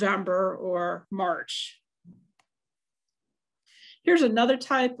November or March. Here's another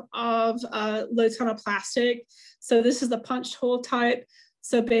type of low tunnel plastic. So this is the punched hole type.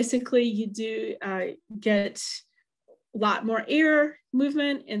 So basically you do get a lot more air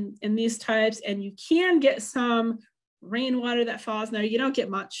movement in these types, and you can get some rainwater that falls in there. You don't get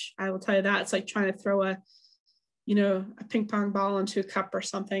much, I will tell you that. It's like trying to throw a ping pong ball into a cup or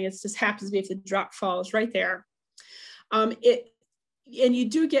something. It just happens to be if the drop falls right there. And you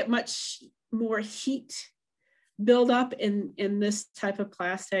do get much more heat build up in this type of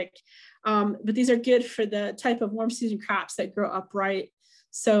plastic. But these are good for the type of warm season crops that grow upright.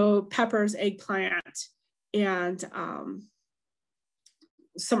 So peppers, eggplant, and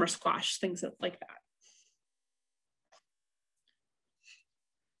summer squash, things like that.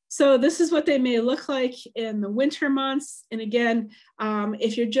 So this is what they may look like in the winter months. And again,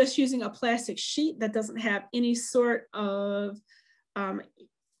 if you're just using a plastic sheet that doesn't have any sort of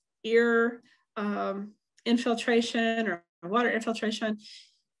air infiltration or water infiltration,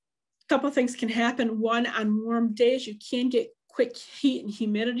 a couple of things can happen. One, on warm days, you can get quick heat and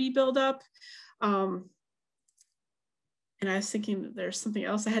humidity buildup. And I was thinking that there's something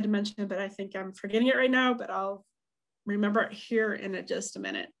else I had to mention, but I think I'm forgetting it right now, but I'll remember it here in just a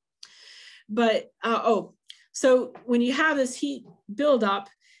minute. But, so when you have this heat buildup,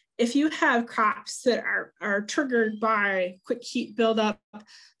 if you have crops that are triggered by quick heat buildup,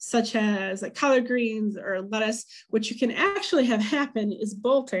 such as like collard greens or lettuce, what you can actually have happen is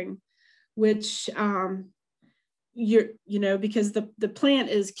bolting, which because the plant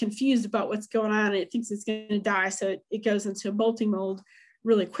is confused about what's going on and it thinks it's going to die, so it goes into bolting mold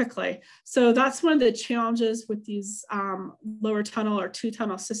really quickly. So that's one of the challenges with these lower tunnel or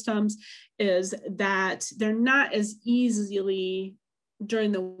 2-tunnel systems, is that they're not as easily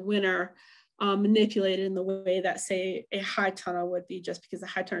during the winter manipulated in the way that, say, a high tunnel would be, just because the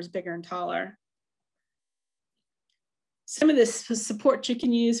high tunnel is bigger and taller. Some of this support you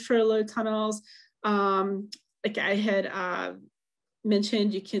can use for low tunnels, like I had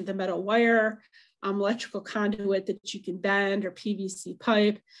mentioned, you can, the metal wire, electrical conduit that you can bend, or PVC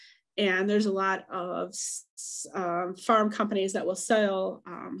pipe. And there's a lot of farm companies that will sell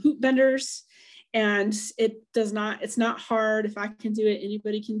hoop benders, and it's not hard. If I can do it,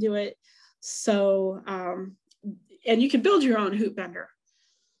 anybody can do it. So, and you can build your own hoop bender.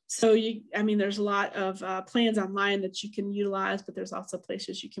 So there's a lot of plans online that you can utilize, but there's also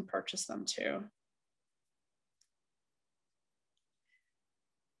places you can purchase them too.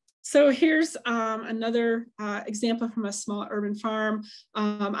 So here's another example from a small urban farm.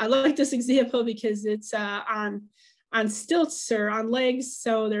 I like this example because it's on stilts or on legs,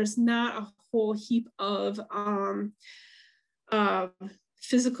 so there's not a whole heap of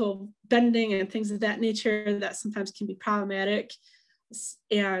physical bending and things of that nature that sometimes can be problematic.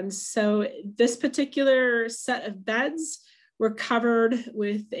 And so this particular set of beds were covered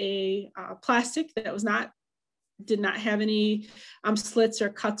with a plastic that did not have any slits or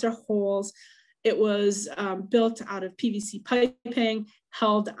cuts or holes. It was built out of PVC piping,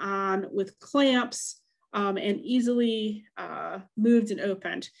 held on with clamps, and easily moved and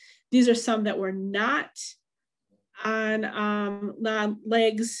opened. These are some that were not on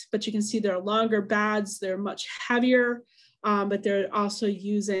legs, but you can see they're longer beds. They're much heavier, but they're also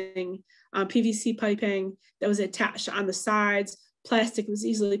using PVC piping that was attached on the sides. Plastic was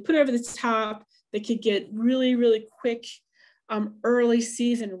easily put over the top. They could get really, really quick early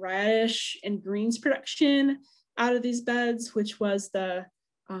season radish and greens production out of these beds, which was the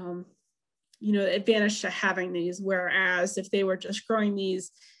advantage to having these. Whereas if they were just growing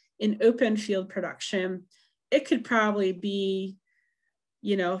these in open field production, it could probably be,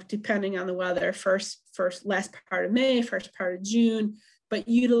 depending on the weather, last part of May, first part of June, but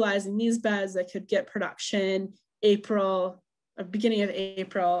utilizing these beds that could get production beginning of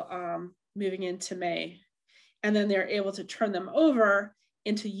April, moving into May. And then they're able to turn them over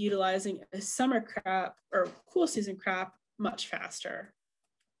into utilizing a summer crop or cool season crop much faster.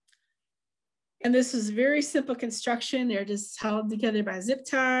 And this is very simple construction. They're just held together by zip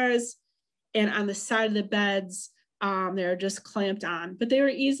ties, and on the side of the beds, they're just clamped on, but they were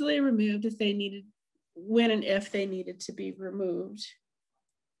easily removed when and if they needed to be removed.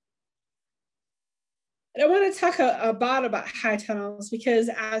 And I want to talk about high tunnels, because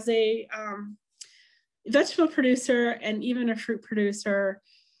as a vegetable producer and even a fruit producer,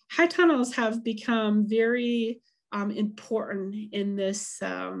 high tunnels have become very important in this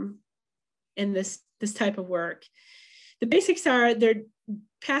type of work. The basics are they're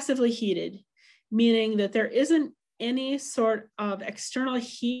passively heated, meaning that there isn't any sort of external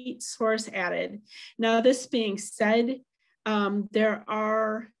heat source added. Now, this being said, there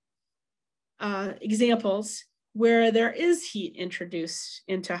are examples where there is heat introduced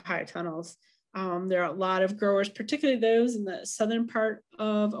into high tunnels. There are a lot of growers, particularly those in the southern part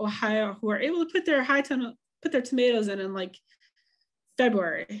of Ohio, who are able to put their tomatoes in like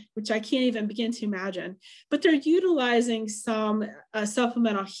February, which I can't even begin to imagine. But they're utilizing some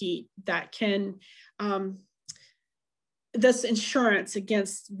supplemental heat that can, that's insurance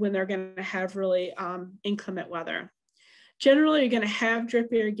against when they're going to have really inclement weather. Generally, you're going to have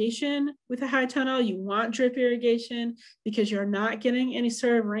drip irrigation with a high tunnel. You want drip irrigation because you're not getting any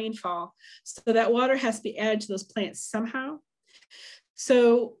sort of rainfall. So that water has to be added to those plants somehow.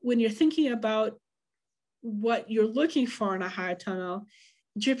 So when you're thinking about what you're looking for in a high tunnel,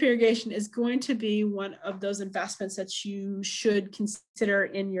 drip irrigation is going to be one of those investments that you should consider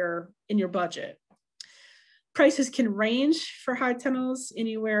in your budget. Prices can range for high tunnels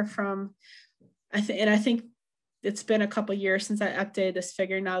anywhere from, I think it's been a couple of years since I updated this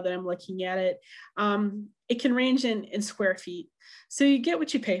figure now that I'm looking at it. It can range in square feet. So you get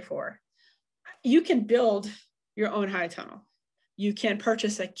what you pay for. You can build your own high tunnel. You can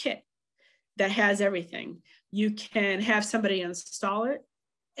purchase a kit that has everything. You can have somebody install it,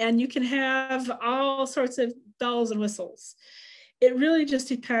 and you can have all sorts of bells and whistles. It really just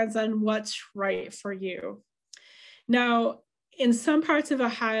depends on what's right for you. Now, in some parts of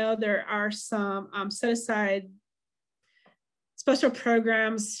Ohio, there are some set aside special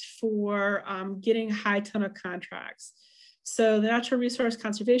programs for getting high tunnel contracts. So the Natural Resource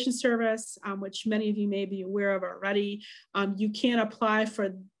Conservation Service, which many of you may be aware of already, you can apply for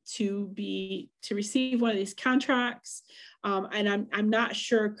to receive one of these contracts. And I'm not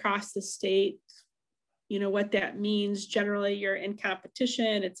sure across the state, you know, what that means. Generally, you're in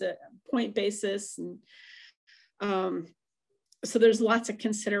competition. It's a point basis. And so there's lots of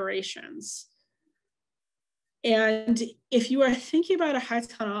considerations. And if you are thinking about a high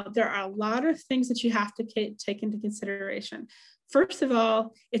tunnel, there are a lot of things that you have to take into consideration. First of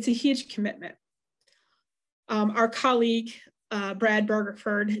all, it's a huge commitment. Our colleague, Brad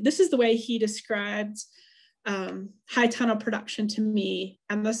Bergerford, this is the way he described high tunnel production to me.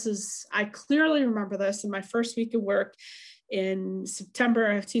 And I clearly remember this in my first week of work in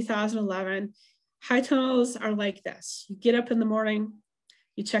September of 2011. High tunnels are like this. You get up in the morning,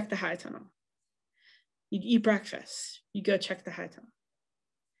 you check the high tunnel. You eat breakfast, you go check the high tunnel.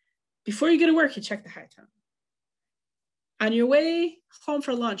 Before you go to work, you check the high tunnel. On your way home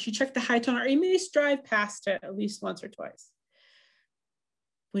for lunch, you check the high tunnel, or you may drive past it at least once or twice.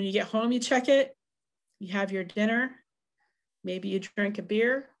 When you get home, you check it, you have your dinner, maybe you drink a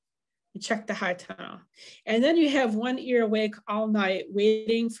beer, you check the high tunnel. And then you have one ear awake all night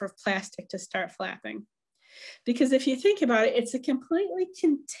waiting for plastic to start flapping. Because if you think about it, it's a completely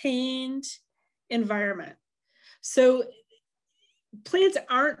contained environment. So plants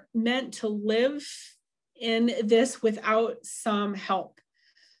aren't meant to live in this without some help.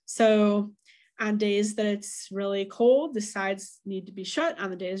 So on days that it's really cold, the sides need to be shut. On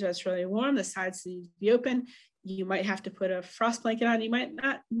the days that it's really warm, the sides need to be open. You might have to put a frost blanket on. You might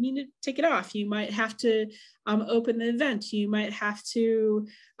not need to take it off. You might have to open the vent. You might have to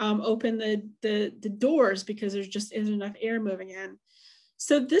open the doors because there just isn't enough air moving in.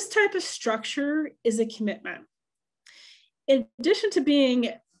 So this type of structure is a commitment. In addition to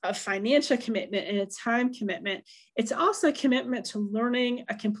being a financial commitment and a time commitment, it's also a commitment to learning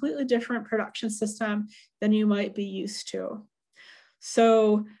a completely different production system than you might be used to.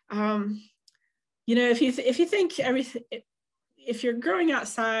 So, you know, if you think everything, if you're growing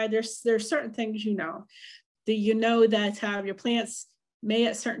outside, there's certain things you know that your plants may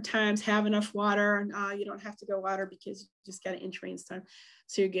at certain times have enough water, and you don't have to go water because you just got an inch rainstorm,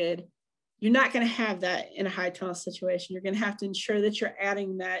 so you're good. You're not going to have that in a high tunnel situation. You're going to have to ensure that you're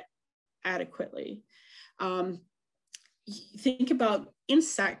adding that adequately. Think about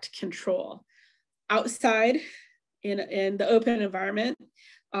insect control outside in the open environment.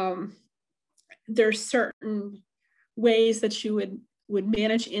 There's certain ways that you would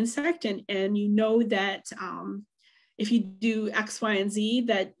manage insect, and you know that if you do X, Y, and Z,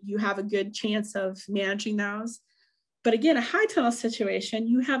 that you have a good chance of managing those. But again, a high tunnel situation,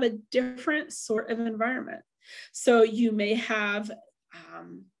 you have a different sort of environment. So you may have,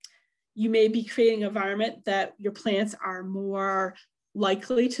 you may be creating an environment that your plants are more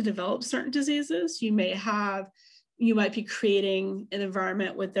likely to develop certain diseases. You might be creating an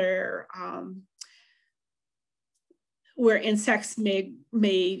environment with where insects may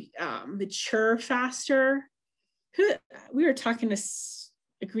mature faster. We were talking to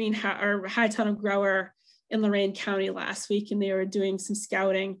a greenhouse or high tunnel grower in Lorain County last week, and they were doing some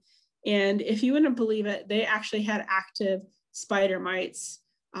scouting. And if you wouldn't believe it, they actually had active spider mites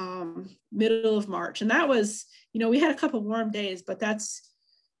middle of March. And that was, you know, we had a couple warm days, but that's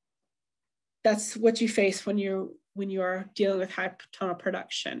what you face when you are dealing with high tunnel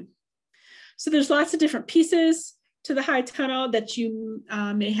production. So there's lots of different pieces to the high tunnel that you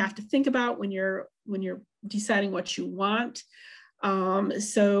may have to think about when you're deciding what you want.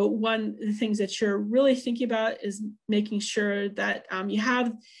 So one of the things that you're really thinking about is making sure that you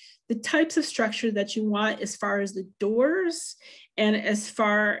have the types of structure that you want as far as the doors and as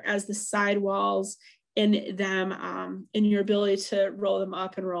far as the side walls in them, in your ability to roll them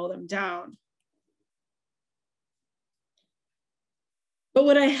up and roll them down. But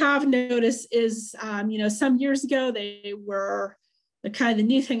what I have noticed is, you know, some years ago, they were the kind of the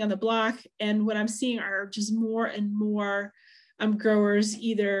new thing on the block. And what I'm seeing are just more and more growers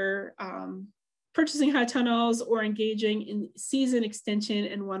either purchasing high tunnels or engaging in season extension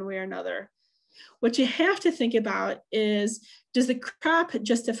in one way or another. What you have to think about is, does the crop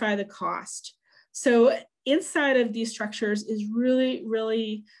justify the cost? So inside of these structures is really,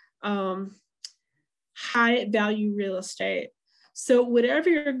 really high value real estate. So whatever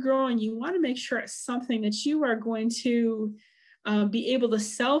you're growing, you want to make sure it's something that you are going to be able to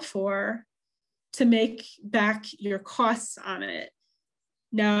sell for to make back your costs on it.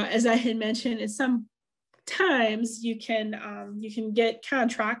 Now, as I had mentioned, in some times you can get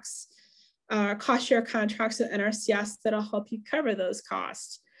contracts, cost share contracts with NRCS that'll help you cover those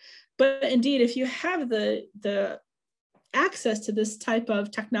costs. But indeed, if you have the access to this type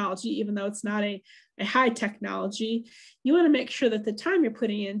of technology, even though it's not a high technology, you want to make sure that the time you're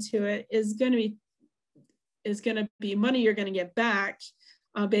putting into it is going to be money you're going to get back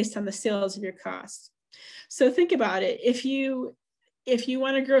based on the sales of your cost. So think about it. If you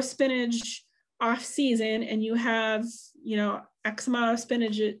want to grow spinach off season and you have, X amount of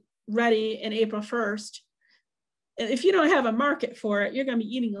spinach ready in April 1st, if you don't have a market for it, you're going to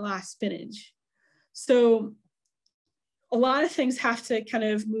be eating a lot of spinach. So a lot of things have to kind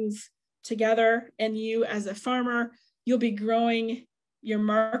of move together, and you as a farmer, you'll be growing your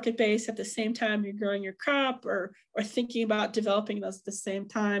market base at the same time you're growing your crop, or thinking about developing those at the same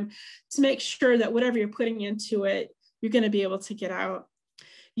time, to make sure that whatever you're putting into it, you're going to be able to get out.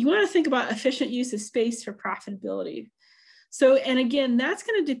 You want to think about efficient use of space for profitability. So, and again, that's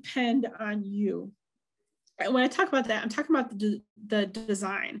going to depend on you. When I talk about that, I'm talking about the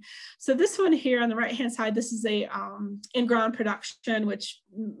design. So this one here on the right-hand side, this is a in-ground production, which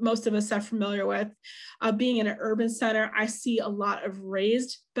most of us are familiar with. Being in an urban center, I see a lot of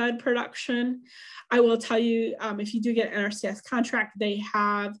raised bed production. I will tell you, if you do get an NRCS contract, they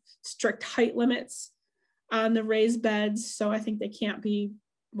have strict height limits on the raised beds. So I think they can't be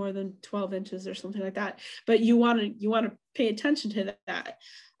more than 12 inches or something like that. But you want to pay attention to that.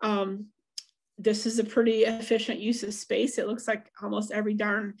 This is a pretty efficient use of space. It looks like almost every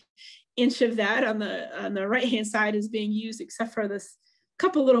darn inch of that on the right-hand side is being used, except for this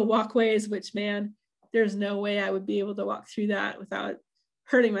couple little walkways, which, man, there's no way I would be able to walk through that without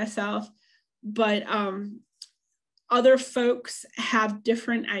hurting myself. But other folks have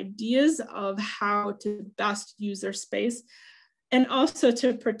different ideas of how to best use their space, and also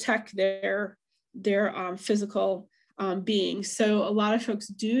to protect their physical being. So a lot of folks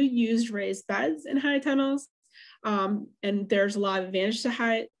do use raised beds in high tunnels, and there's a lot of advantage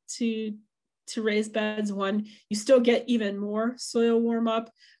to raised beds. One, you still get even more soil warm up.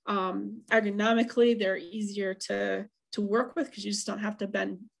 Ergonomically, they're easier to work with because you just don't have to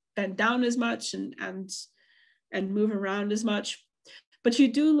bend down as much and move around as much. But you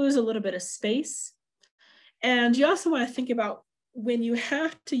do lose a little bit of space, and you also want to think about, when you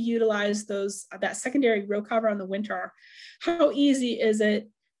have to utilize that secondary row cover on the winter, how easy is it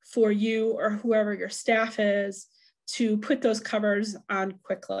for you or whoever your staff is to put those covers on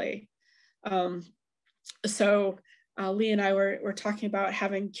quickly? So Lee and I were talking about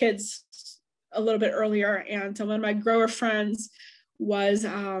having kids a little bit earlier, and one of my grower friends was,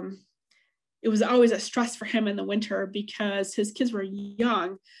 it was always a stress for him in the winter because his kids were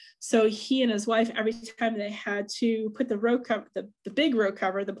young. So he and his wife, every time they had to put the row cover, the big row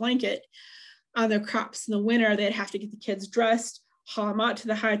cover, the blanket on their crops in the winter, they'd have to get the kids dressed, haul them out to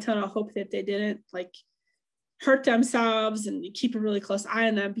the high tunnel, hope that they didn't hurt themselves, and keep a really close eye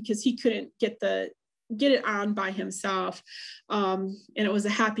on them, because he couldn't get it on by himself. And it was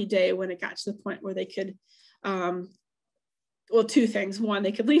a happy day when it got to the point where they could, well, two things. One,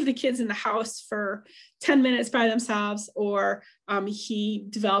 they could leave the kids in the house for 10 minutes by themselves, or he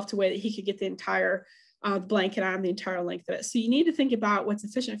developed a way that he could get the entire blanket on the entire length of it. So you need to think about what's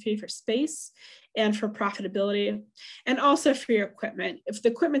efficient for you for space and for profitability, and also for your equipment. If the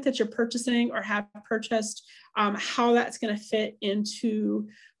equipment that you're purchasing or have purchased, how that's going to fit into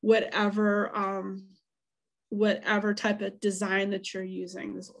whatever type of design that you're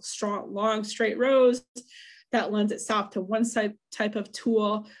using. This strong, long, straight rows, that lends itself to one type of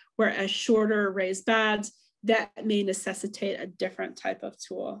tool, whereas shorter raised beds, that may necessitate a different type of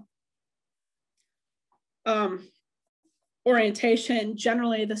tool. Orientation,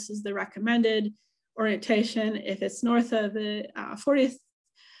 generally this is the recommended orientation. If it's north of the 40th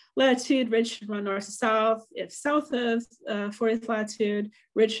latitude, ridge should run north to south. If south of 40th latitude,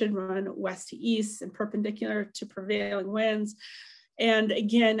 ridge should run west to east and perpendicular to prevailing winds. And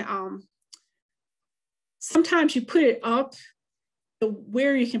again, sometimes you put it up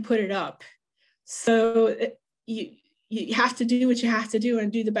where you can put it up. So you have to do what you have to do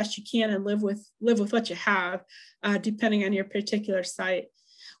and do the best you can and live with what you have, depending on your particular site.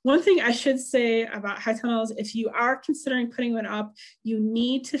 One thing I should say about high tunnels, if you are considering putting one up, you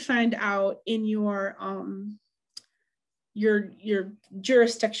need to find out in your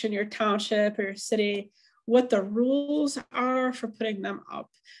jurisdiction, your township or your city, what the rules are for putting them up.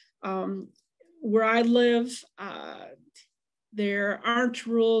 Where I live, there aren't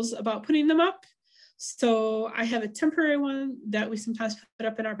rules about putting them up. So I have a temporary one that we sometimes put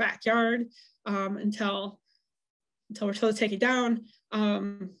up in our backyard until we're told to take it down.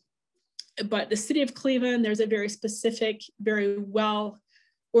 But the city of Cleveland, there's a very specific, very well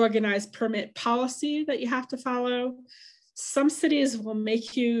organized permit policy that you have to follow. Some cities will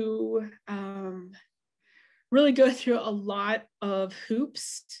make you really go through a lot of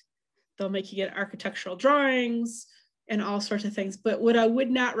hoops. They'll make you get architectural drawings and all sorts of things. But what I would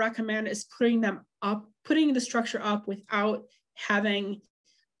not recommend is putting the structure up without having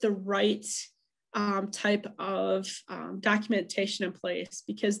the right type of documentation in place,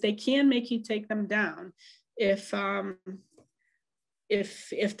 because they can make you take them down if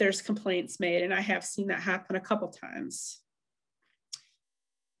there's complaints made. And I have seen that happen a couple times.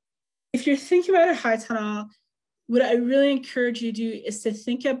 If you're thinking about a high tunnel, what I really encourage you to do is to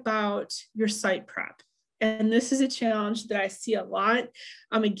think about your site prep. And this is a challenge that I see a lot,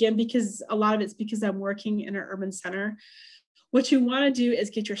 again, because a lot of it's because I'm working in an urban center. What you want to do is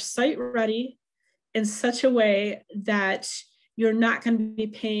get your site ready in such a way that you're not going to be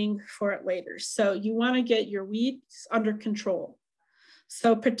paying for it later. So you want to get your weeds under control.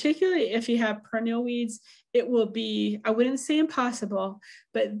 So particularly if you have perennial weeds, it will be, I wouldn't say impossible,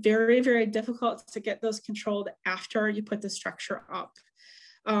 but very, very difficult to get those controlled after you put the structure up.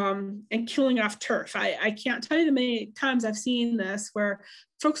 And killing off turf. I can't tell you the many times I've seen this where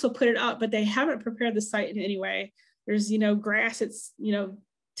folks will put it up, but they haven't prepared the site in any way. There's, grass, it's,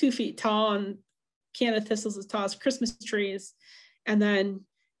 2 feet tall, and Canada thistles as tall as Christmas trees. And then,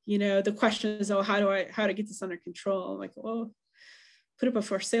 the question is, oh, how to get this under control? I'm like, well, put up a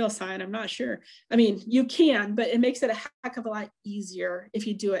for sale sign. I'm not sure. I mean, you can, but it makes it a heck of a lot easier if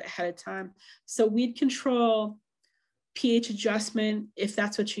you do it ahead of time. So weed control, pH adjustment, if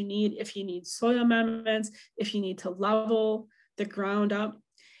that's what you need, if you need soil amendments, if you need to level the ground up,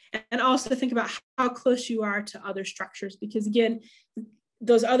 and also think about how close you are to other structures, because again,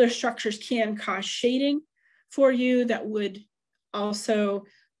 those other structures can cause shading for you that would also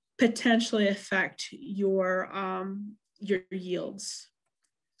potentially affect your yields.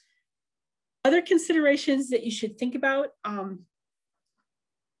 Other considerations that you should think about,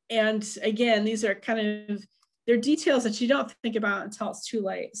 and again, these are kind of, they're details that you don't think about until it's too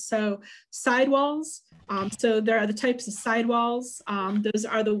late. So sidewalls, so there are the types of sidewalls. Those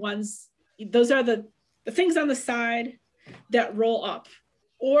are the things on the side that roll up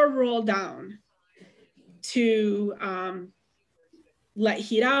or roll down to let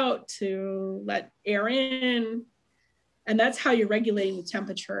heat out, to let air in. And that's how you're regulating the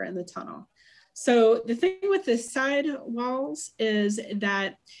temperature in the tunnel. So the thing with the side walls is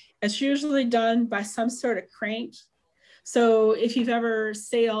that it's usually done by some sort of crank. So if you've ever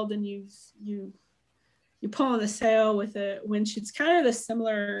sailed and you pull on the sail with a winch, it's kind of a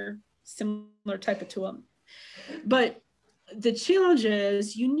similar type of tool. But the challenge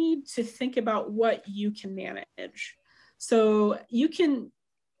is you need to think about what you can manage. So you can,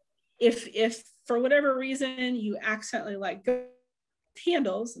 if for whatever reason you accidentally let go of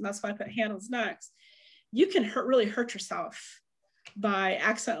handles, and that's why I put handles next, you can really hurt yourself by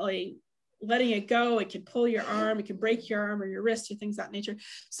accidentally letting it go. It can pull your arm, it can break your arm or your wrist or things of that nature.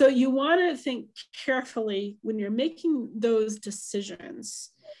 So you want to think carefully when you're making those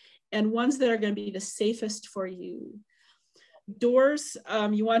decisions, and ones that are going to be the safest for you. Doors,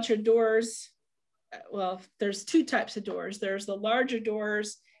 you want your doors, well, there's 2 types of doors. There's the larger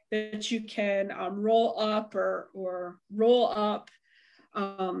doors that you can roll up or roll up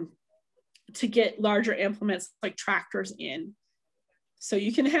to get larger implements like tractors in. So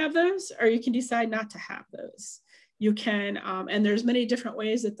you can have those, or you can decide not to have those. You can, and there's many different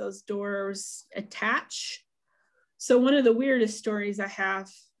ways that those doors attach. So one of the weirdest stories I have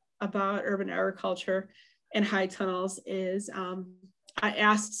about urban agriculture and high tunnels is I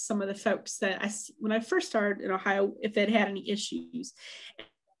asked some of the folks that when I first started in Ohio, if they'd had any issues,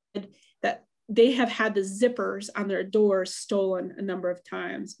 and that they have had the zippers on their doors stolen a number of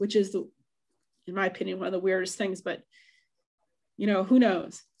times, which is, in my opinion, one of the weirdest things, but who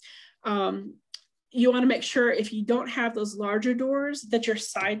knows? You want to make sure if you don't have those larger doors, that your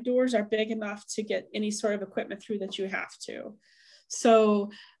side doors are big enough to get any sort of equipment through that you have to.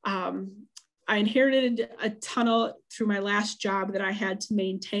 So I inherited a tunnel through my last job that I had to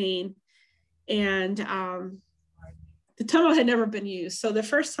maintain, and the tunnel had never been used. So the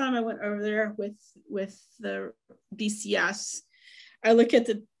first time I went over there with the BCS, I look at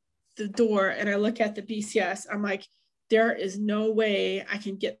the door and I look at the BCS. I'm like, there is no way I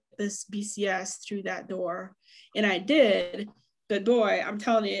can get this BCS through that door. And I did, but boy, I'm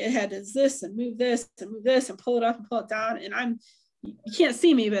telling you, it had to this and move this and move this and pull it up and pull it down. And you can't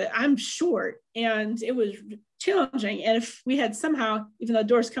see me, but I'm short, and it was challenging. And if we had somehow, even though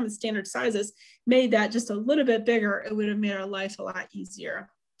doors come in standard sizes, made that just a little bit bigger, it would have made our life a lot easier.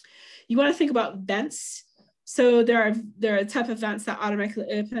 You want to think about vents. So there are a type of vents that automatically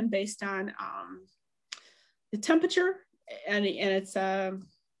open based on the temperature, and it's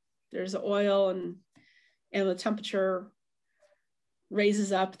there's oil and and the temperature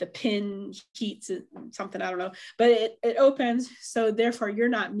raises up, the pin heats something, I don't know, but it opens. So therefore you're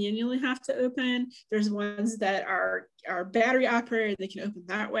not manually have to open. There's ones that are battery operated, they can open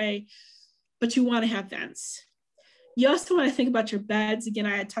that way, but you want to have vents. You also want to think about your beds. Again,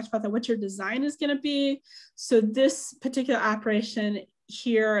 I had talked about that, what your design is going to be. So this particular operation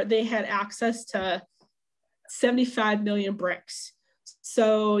here, they had access to 75 million bricks.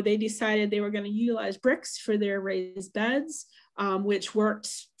 So they decided they were going to utilize bricks for their raised beds, which worked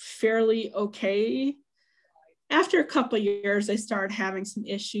fairly okay. After a couple of years, they started having some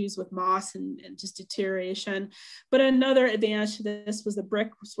issues with moss and just deterioration. But another advantage to this was the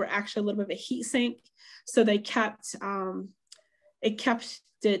bricks were actually a little bit of a heat sink. So they kept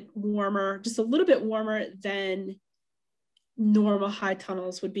it warmer, just a little bit warmer than normal high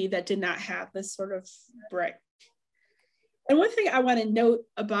tunnels would be that did not have this sort of brick. And one thing I want to note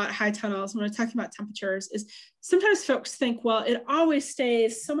about high tunnels when we're talking about temperatures is sometimes folks think, well, it always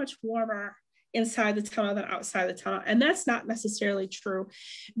stays so much warmer inside the tunnel than outside the tunnel. And that's not necessarily true.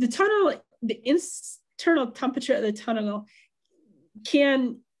 The tunnel, the internal temperature of the tunnel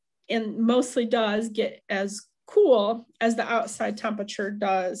can, and mostly does, get as cool as the outside temperature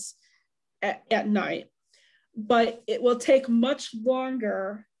does at night. But it will take much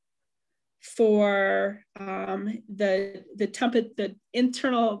longer for the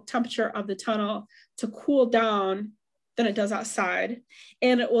internal temperature of the tunnel to cool down than it does outside,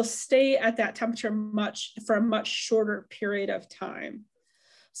 and it will stay at that temperature for a much shorter period of time.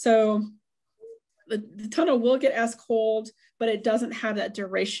 So the tunnel will get as cold, but it doesn't have that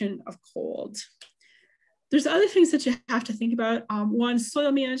duration of cold. There's other things that you have to think about. One,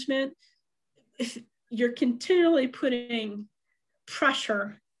 soil management. If you're continually putting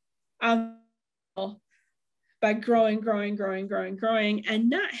pressure by growing and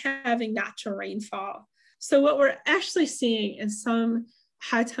not having natural rainfall. So what we're actually seeing in some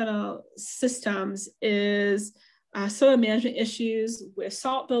high tunnel systems is soil management issues with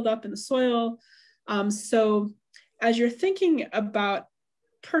salt buildup in the soil. So as you're thinking about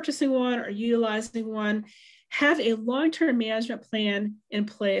purchasing one or utilizing one, have a long-term management plan in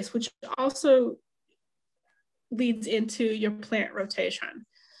place, which also leads into your plant rotation.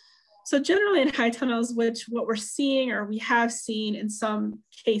 So generally in high tunnels, what we're seeing, or we have seen in some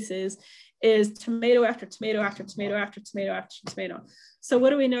cases, is tomato after tomato after tomato after tomato after tomato. So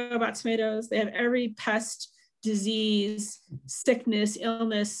what do we know about tomatoes? They have every pest, disease, sickness,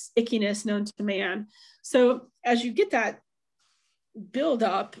 illness, ickiness known to man. So as you get that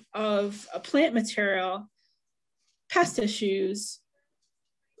buildup of a plant material, pest issues,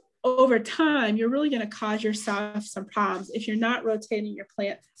 over time, you're really going to cause yourself some problems if you're not rotating your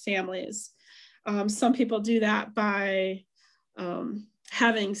plant families. Some people do that by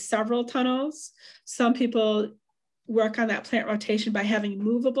having several tunnels. Some people work on that plant rotation by having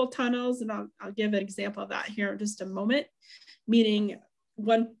movable tunnels, and I'll give an example of that here in just a moment, meaning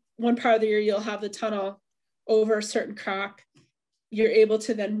one part of the year you'll have the tunnel over a certain crop. You're able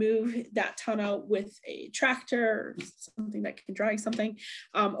to then move that tunnel with a tractor or something that can drag something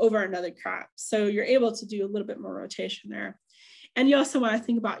over another crop. So you're able to do a little bit more rotation there. And you also want to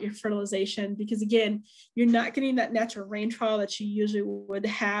think about your fertilization, because again, you're not getting that natural rainfall that you usually would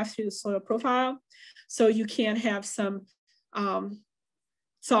have through the soil profile. So you can have some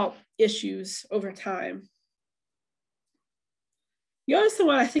salt issues over time. You also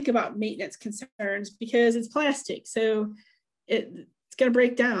want to think about maintenance concerns because it's plastic. So it's going to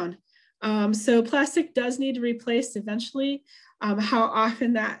break down. So plastic does need to be replaced eventually. How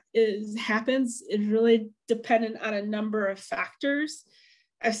often that happens is really dependent on a number of factors.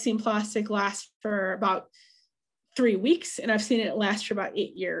 I've seen plastic last for about 3 weeks, and I've seen it last for about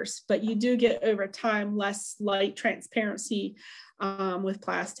 8 years. But you do get over time less light transparency with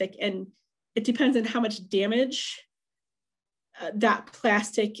plastic, and it depends on how much damage that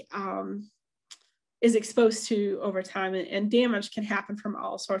plastic is exposed to over time, and damage can happen from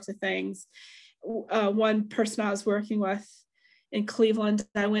all sorts of things. One person I was working with in Cleveland,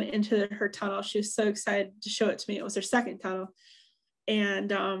 I went into her tunnel. She was so excited to show it to me. It was her second tunnel.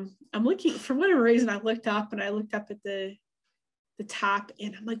 And I'm looking, for whatever reason, I looked up at the top,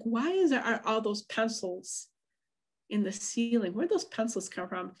 and I'm like, why are all those pencils in the ceiling? Where'd those pencils come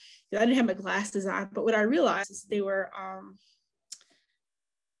from? I didn't have my glasses on, but what I realized is they were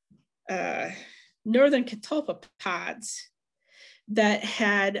northern catalpa pods that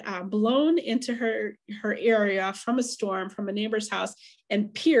had blown into her area from a storm from a neighbor's house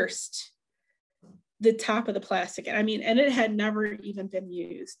and pierced the top of the plastic. And it had never even been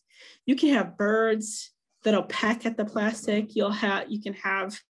used. You can have birds that'll peck at the plastic. You can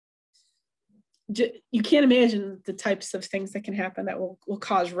have you can't imagine the types of things that can happen that will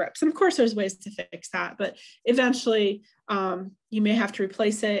cause rips. And of course, there's ways to fix that, but eventually you may have to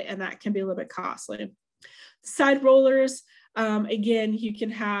replace it, and that can be a little bit costly. Side rollers, again, you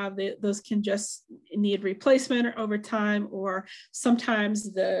can have, those can just need replacement over time, or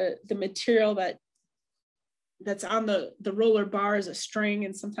sometimes the material that's on the roller bar is a string,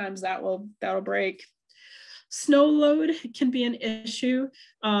 and sometimes that'll break. Snow load can be an issue,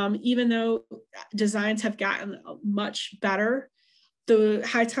 even though designs have gotten much better. The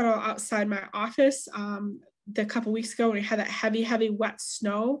high tunnel outside my office, a couple weeks ago, when we had that heavy wet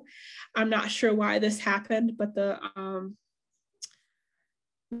snow, I'm not sure why this happened, but the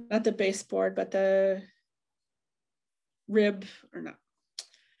not the baseboard, but the rib, or not,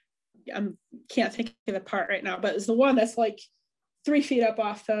 I can't think of the part right now, but it's the one that's like 3 feet up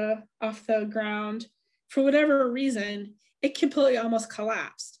off the ground. For whatever reason, it completely almost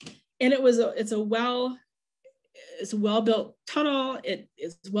collapsed. And it's a well-built tunnel. It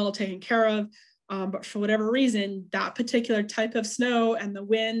is well taken care of. But for whatever reason, that particular type of snow and the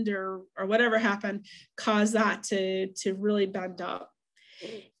wind or whatever happened caused that to really bend up.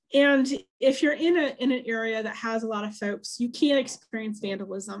 And if you're in an area that has a lot of folks, you can experience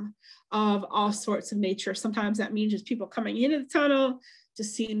vandalism of all sorts of nature. Sometimes that means just people coming into the tunnel,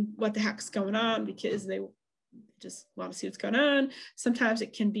 just seeing what the heck's going on because they just want to see what's going on. Sometimes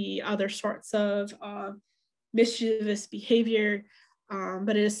it can be other sorts of mischievous behavior,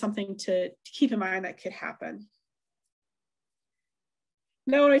 but it is something to keep in mind that could happen.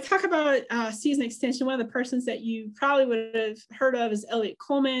 Now, when I talk about season extension, one of the persons that you probably would have heard of is Elliot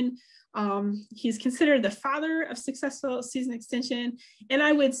Coleman. He's considered the father of successful season extension. And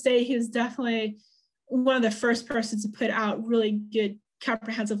I would say he was definitely one of the first persons to put out really good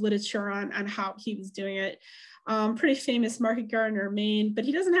comprehensive literature on how he was doing it. Pretty famous Market Gardener, Maine, but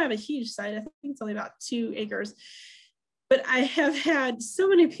he doesn't have a huge site. I think it's only about 2 acres. But I have had so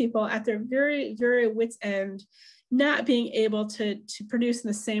many people at their very, very wit's end not being able to produce in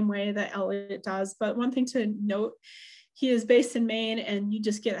the same way that Elliot does. But one thing to note, he is based in Maine, and you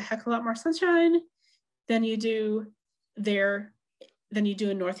just get a heck of a lot more sunshine than you do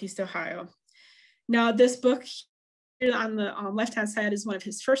in Northeast Ohio. Now, this book here on the left-hand side is one of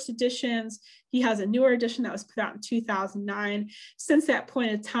his first editions. He has a newer edition that was put out in 2009. Since that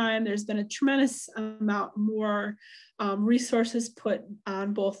point in time, there's been a tremendous amount more resources put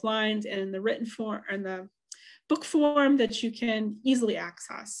on both lines and in the written form and the book form that you can easily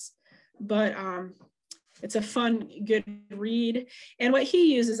access. But it's a fun, good read. And what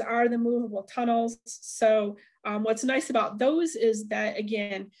he uses are the movable tunnels. So what's nice about those is that,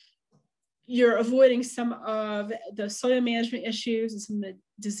 again, you're avoiding some of the soil management issues and some of the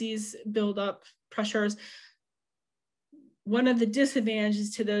disease buildup pressures. One of the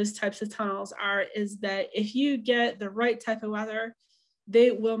disadvantages to those types of tunnels is that if you get the right type of weather,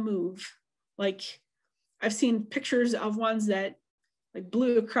 they will move. Like, I've seen pictures of ones that like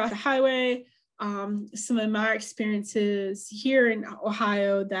blew across the highway. Some of my experiences here in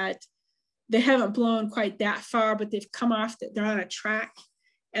Ohio that they haven't blown quite that far, but they've come off, they're on a track,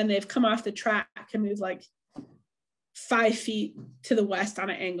 and they've come off the track and moved like 5 feet to the west on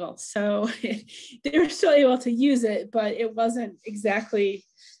an angle. So they were still able to use it, but it wasn't exactly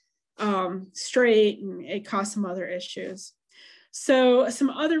straight, and it caused some other issues. So some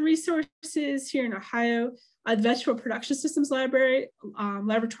other resources here in Ohio, the Vegetable Production Systems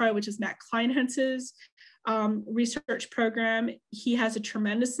Laboratory, which is Matt Kleinhentz's research program. He has a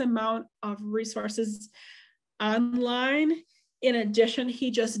tremendous amount of resources online. In addition,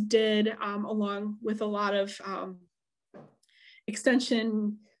 he just did, along with a lot of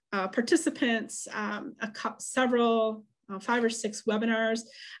extension participants, several 5 or 6 webinars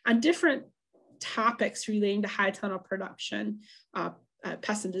on different topics relating to high tunnel production,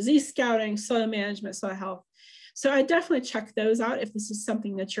 pest and disease scouting, soil management, soil health. So I definitely check those out if this is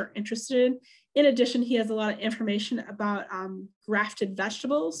something that you're interested in. In addition, he has a lot of information about grafted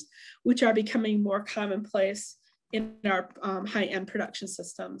vegetables, which are becoming more commonplace in our high-end production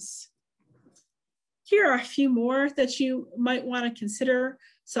systems. Here are a few more that you might want to consider.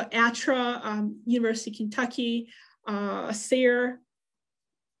 So ATRA, University of Kentucky, SARE,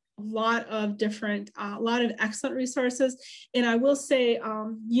 a lot of excellent resources. And I will say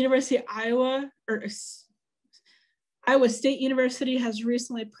University of Iowa, or Iowa State University has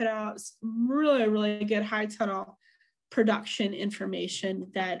recently put out some really, really good high tunnel production information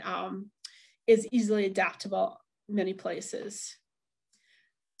that is easily adaptable in many places.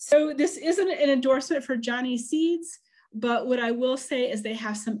 So this isn't an endorsement for Johnny Seeds, but what I will say is they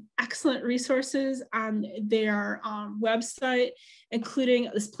have some excellent resources on their website, including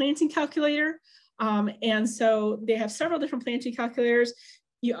this planting calculator. And so they have several different planting calculators.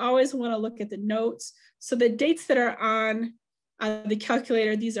 You always want to look at the notes. So the dates that are on the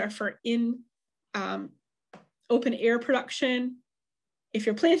calculator, these are for open air production. If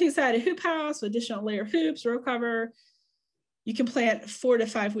you're planting inside a hoop house with additional layer of hoops, row cover, you can plant 4 to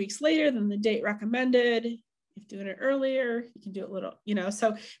 5 weeks later than the date recommended. If doing it earlier, you can do it a little,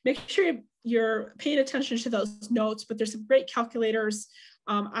 so make sure you're paying attention to those notes, but there's some great calculators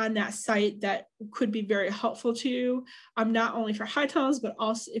on that site that could be very helpful to you, not only for high tunnels, but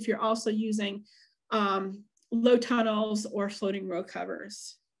also if you're also using low tunnels or floating row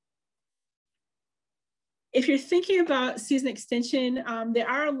covers. If you're thinking about season extension, there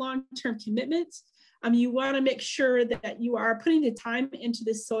are long-term commitments. You want to make sure that you are putting the time into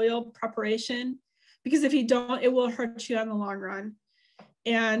the soil preparation, because if you don't, it will hurt you on the long run.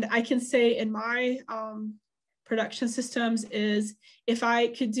 And I can say in my production systems is if I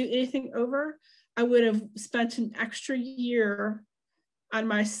could do anything over, I would have spent an extra year on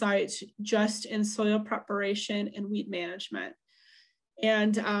my site just in soil preparation and weed management.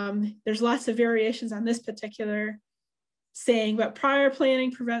 And there's lots of variations on this particular saying, but prior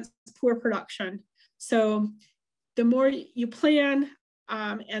planning prevents poor production. So the more you plan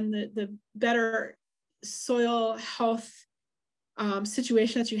and the better soil health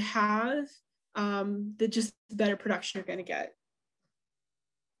situation that you have, the better production you're going to get.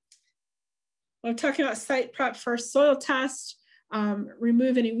 When I'm talking about site prep, first soil test,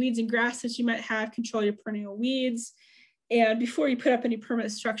 remove any weeds and grass that you might have, control your perennial weeds. And before you put up any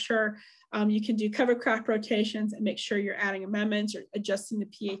permanent structure, you can do cover crop rotations and make sure you're adding amendments or adjusting the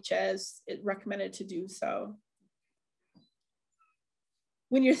pH as it's recommended to do so.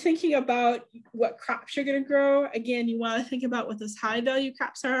 When you're thinking about what crops you're going to grow, again, you want to think about what those high value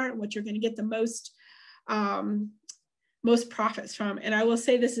crops are and what you're going to get the most profits from. And I will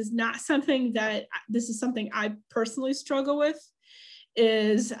say this is something I personally struggle with,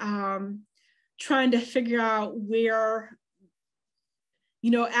 is trying to figure out where,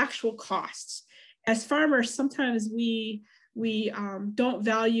 actual costs. As farmers, sometimes we don't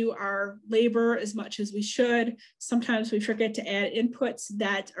value our labor as much as we should. Sometimes we forget to add inputs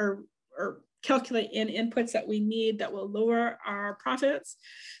that or calculate in inputs that we need that will lower our profits.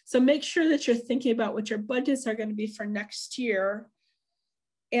 So make sure that you're thinking about what your budgets are going to be for next year.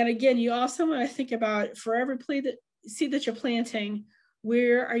 And again, you also want to think about for every seed that you're planting,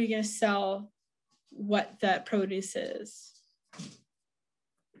 where are you going to sell what that produce is?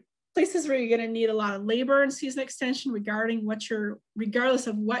 Places where you're going to need a lot of labor and season extension regardless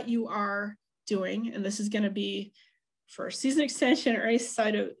of what you are doing. And this is going to be for season extension or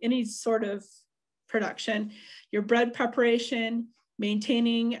any sort of production, your bread preparation,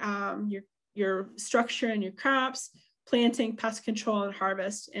 maintaining your structure and your crops, planting, pest control, and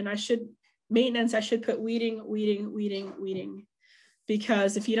harvest. And I should put weeding.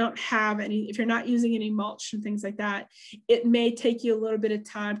 Because if you're not using any mulch and things like that, it may take you a little bit of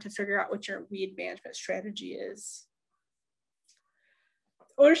time to figure out what your weed management strategy is.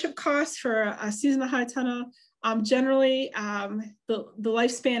 Ownership costs for a seasonal high tunnel, generally the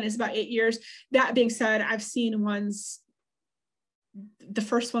lifespan is about 8 years. That being said, I've seen the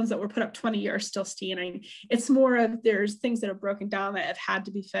first ones that were put up 20 years still standing. It's more of there's things that are broken down that have had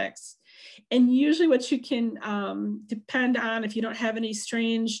to be fixed. And usually what you can depend on, if you don't have any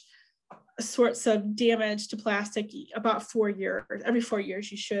strange sorts of damage to plastic, about 4 years, every 4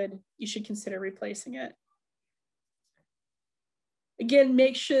 years, you should consider replacing it. Again,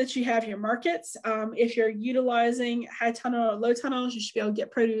 make sure that you have your markets. If you're utilizing high tunnel or low tunnels, you should be able to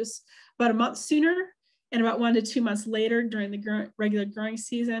get produce about a month sooner and about 1 to 2 months later during the regular growing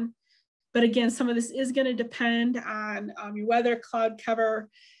season. But again, some of this is going to depend on your weather, cloud cover,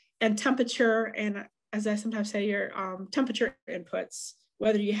 and temperature, and as I sometimes say, your temperature inputs,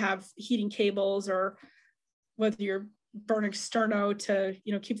 whether you have heating cables or whether you're burning sterno to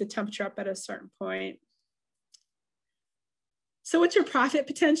keep the temperature up at a certain point. So what's your profit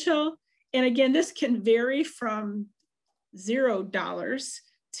potential? And again, this can vary from $0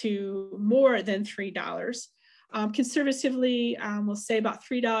 to more than $3. Conservatively, we'll say about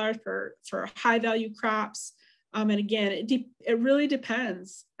 $3 for high value crops. And again, it really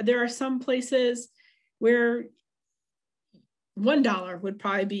depends. There are some places where $1 would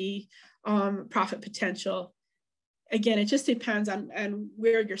probably be profit potential. Again, it just depends on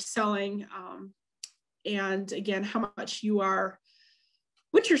where you're selling, and again, how much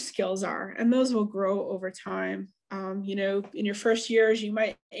what your skills are, and those will grow over time. In your first years, you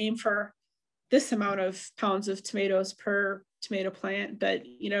might aim for this amount of pounds of tomatoes per tomato plant, but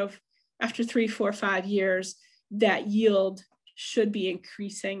after 3, 4, 5 years, that yield should be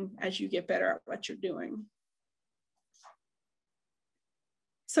increasing as you get better at what you're doing.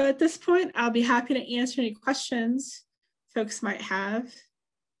 So at this point, I'll be happy to answer any questions folks might have.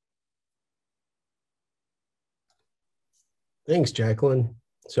 Thanks, Jacqueline.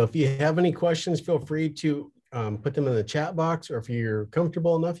 So if you have any questions, feel free to put them in the chat box, or if you're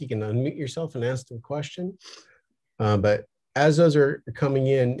comfortable enough, you can unmute yourself and ask the question. But as those are coming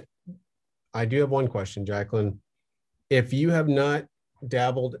in, I do have one question, Jacqueline. If you have not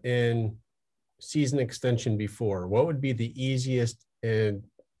dabbled in season extension before, what would be the easiest and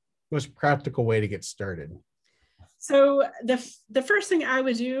most practical way to get started? So the first thing I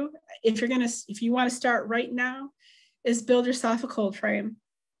would do, if you want to start right now, is build yourself a cold frame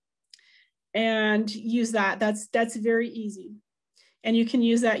and use that. That's very easy. And you can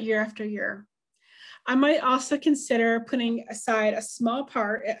use that year after year. I might also consider putting aside a small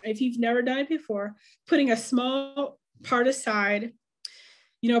part, if you've never done it before, putting a small part aside,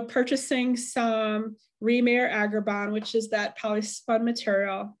 purchasing some Remer Agribond, which is that polyspun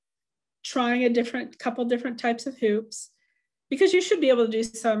material, trying a couple different types of hoops, because you should be able to do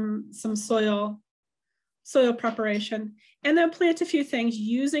some soil preparation, and then plant a few things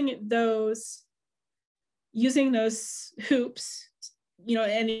using those hoops,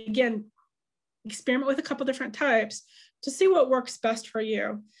 and again, experiment with a couple different types to see what works best for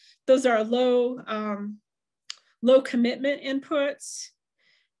you. Those are low commitment inputs.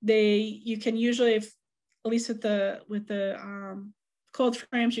 You can usually, at least with the cold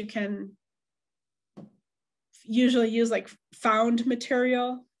frames, you can usually use like found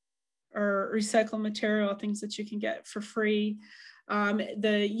material or recycled material, things that you can get for free.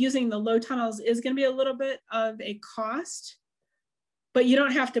 Using the low tunnels is going to be a little bit of a cost, but you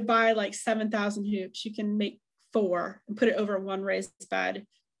don't have to buy like 7,000 hoops. You can make 4 and put it over one raised bed,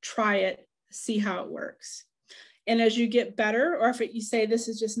 try it, see how it works. And as you get better, or if you say this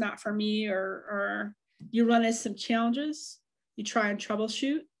is just not for me, or you run into some challenges, you try and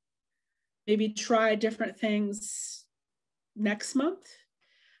troubleshoot, maybe try different things next month,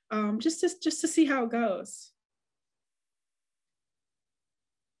 just to see how it goes.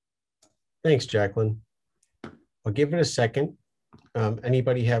 Thanks, Jacqueline. I'll give it a second.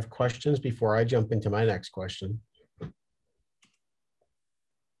 Anybody have questions before I jump into my next question?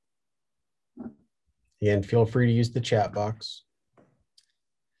 Again, feel free to use the chat box.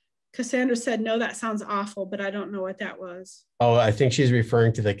 Cassandra said, no, that sounds awful, but I don't know what that was. Oh, I think she's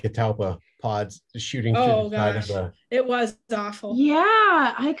referring to the catalpa pods shooting through the side of the... It was awful. Yeah,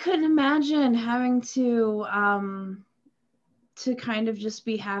 I couldn't imagine having to kind of just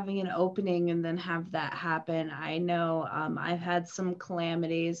be having an opening and then have that happen. I know I've had some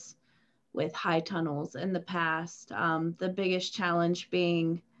calamities with high tunnels in the past. The biggest challenge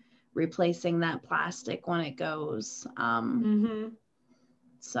being replacing that plastic when it goes.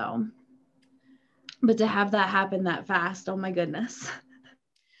 So, but to have that happen that fast, oh my goodness.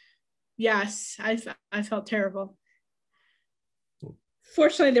 Yes, I felt terrible.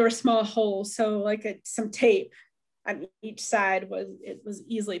 Fortunately, there were small holes, so like some tape on each side was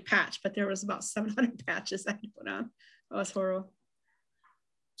easily patched, but there was about 700 patches I had to put on. That was horrible.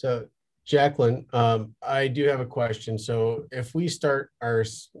 So, Jacqueline, I do have a question. So if we start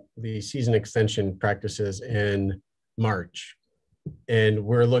the season extension practices in March, and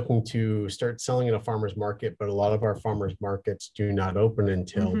we're looking to start selling in a farmer's market, but a lot of our farmer's markets do not open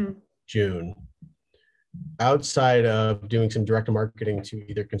until June. Outside of doing some direct marketing to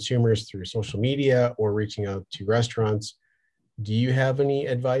either consumers through social media or reaching out to restaurants, do you have any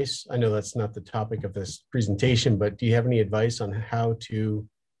advice? I know that's not the topic of this presentation, but do you have any advice on how to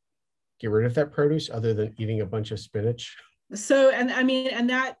get rid of that produce other than eating a bunch of spinach? So, and I mean, and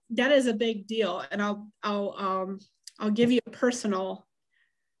that is a big deal. And I'll give you a personal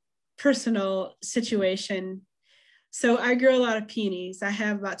situation. So I grow a lot of peonies. I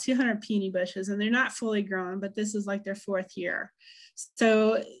have about 200 peony bushes, and they're not fully grown, but this is like their 4th year.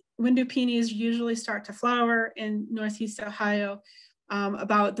 So when do peonies usually start to flower in Northeast Ohio?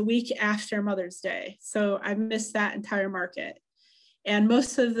 About the week after Mother's Day. So I missed that entire market. And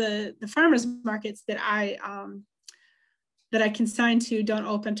most of the farmers markets that I consign to don't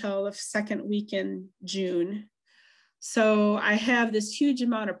open until the 2nd week in June. So I have this huge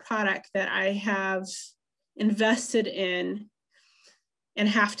amount of product that I have invested in and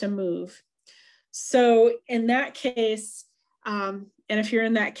have to move. So in that case, and if you're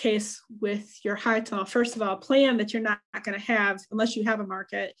in that case with your high tunnel, first of all, plan that you're not going to have, unless you have a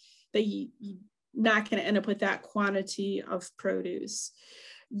market, that you're not going to end up with that quantity of produce.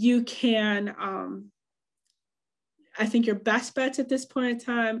 You can, I think your best bets at this point in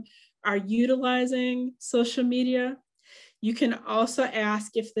time are utilizing social media. You can also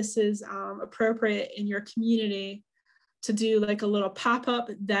ask if this is appropriate in your community to do like a little pop-up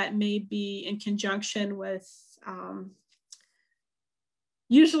that may be in conjunction with,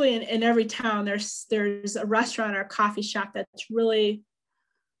 usually in every town, there's a restaurant or a coffee shop that's really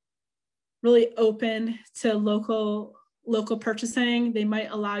open to local purchasing. They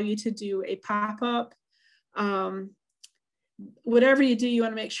might allow you to do a pop-up. Whatever you do, you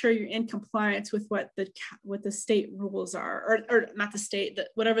want to make sure you're in compliance with what the state rules are, or not the state,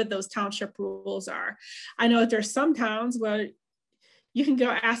 whatever those township rules are. I know that there's some towns where you can go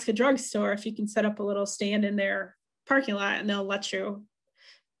ask a drugstore if you can set up a little stand in their parking lot and they'll let you.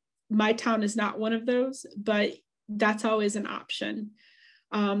 My town is not one of those, but that's always an option.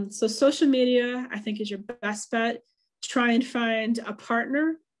 So social media, I think, is your best bet. Try and find a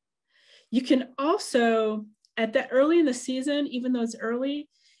partner. You can also, at that early in the season, even though it's early,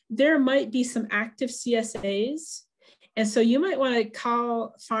 there might be some active CSAs. And so you might want to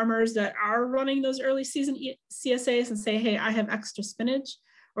call farmers that are running those early season CSAs and say, hey, I have extra spinach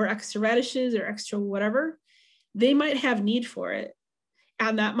or extra radishes or extra whatever. They might have need for it.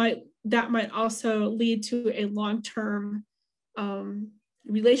 And that might also lead to a long-term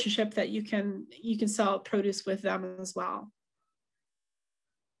relationship that you can sell produce with them as well.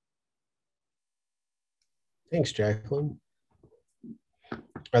 Thanks, Jacqueline.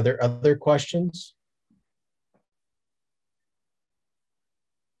 Are there other questions?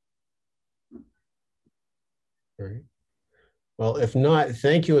 All right. Well, if not,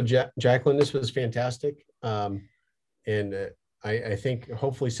 thank you, Jacqueline. This was fantastic. I think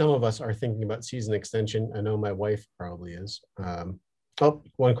hopefully some of us are thinking about season extension. I know my wife probably is.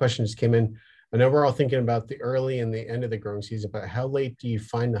 One question just came in. I know we're all thinking about the early and the end of the growing season, but how late do you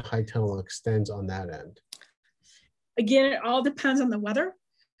find the high tunnel extends on that end? Again, it all depends on the weather.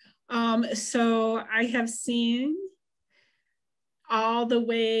 So I have seen all the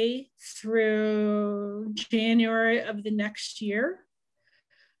way through January of the next year.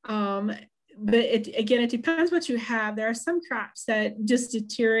 But it depends what you have. There are some crops that just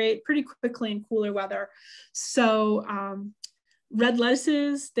deteriorate pretty quickly in cooler weather. So red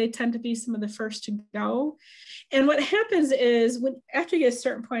lettuces, they tend to be some of the first to go. And what happens is after you get a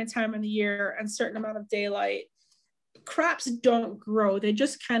certain point in time in the year and a certain amount of daylight, crops don't grow, they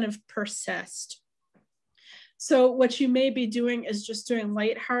just kind of persist. So what you may be doing is just doing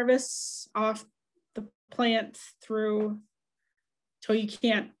light harvests off the plant through till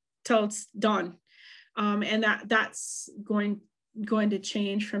it's done. And that's going to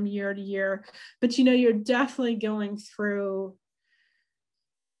change from year to year. But you're definitely going through,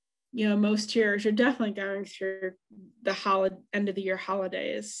 most years, you're definitely going through the end of the year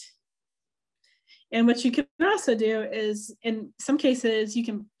holidays. And what you can also do is, in some cases, you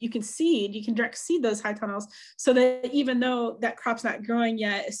can direct seed those high tunnels, so that even though that crop's not growing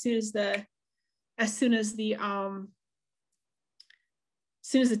yet, as soon as the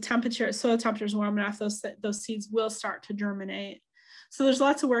soil temperature is warm enough, those seeds will start to germinate. So there's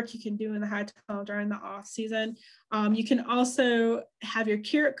lots of work you can do in the high tunnel during the off season. You can also have your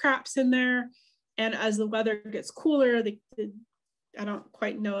carrot crops in there, and as the weather gets cooler, I don't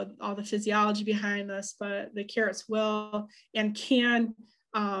quite know all the physiology behind this, but the carrots will and can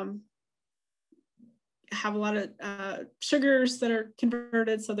have a lot of sugars that are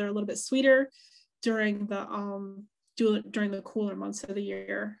converted, so they're a little bit sweeter during the cooler months of the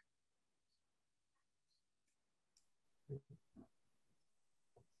year.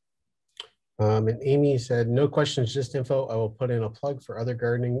 And Amy said, no questions, just info. I will put in a plug for other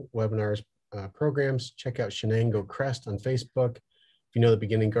gardening webinars programs. Check out Shenango Crest on Facebook. If you know the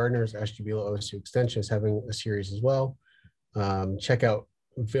Beginning Gardeners, Ashtabula OSU Extension is having a series as well. Check out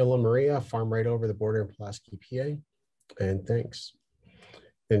Villa Maria, farm right over the border in Pulaski, PA. And thanks.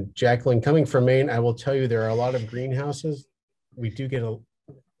 And Jacqueline, coming from Maine, I will tell you there are a lot of greenhouses. We do get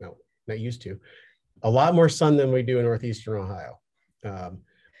not used to, a lot more sun than we do in Northeastern Ohio.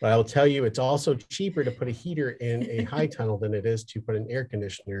 But I will tell you, it's also cheaper to put a heater in a high tunnel than it is to put an air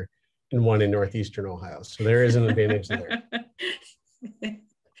conditioner in one in Northeastern Ohio. So there is an advantage there.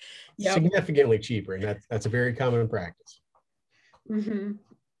 Yep. Significantly cheaper, and that's a very common practice. Mm-hmm.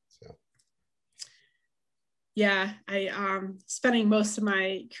 So. Yeah, I spending most of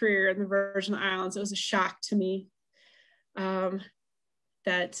my career in the Virgin Islands, it was a shock to me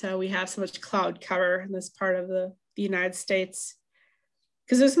that we have so much cloud cover in this part of the United States,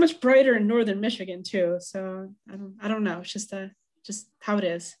 because it was much brighter in northern Michigan too. So I don't know, it's just how it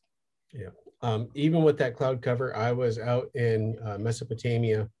is. Yeah. Even with that cloud cover, I was out in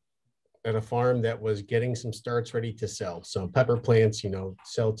Mesopotamia at a farm that was getting some starts ready to sell. So pepper plants,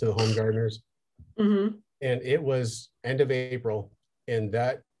 sell to the home gardeners. Mm-hmm. And it was end of April, and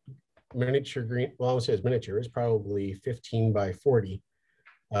that miniature green, well, I won't say it's miniature, it's probably 15 by 40.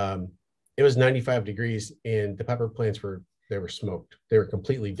 It was 95 degrees, and the pepper plants they were smoked. They were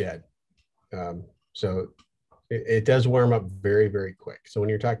completely dead. So it does warm up very, very quick. So when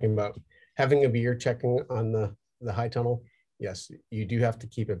you're talking about having a beer checking on the high tunnel, yes, you do have to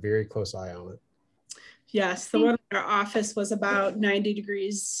keep a very close eye on it. Yes, the one in our office was about 90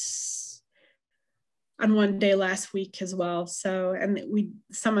 degrees on one day last week as well. So, and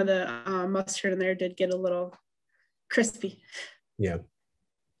some of the mustard in there did get a little crispy. Yeah.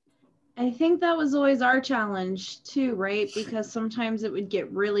 I think that was always our challenge too, right? Because sometimes it would get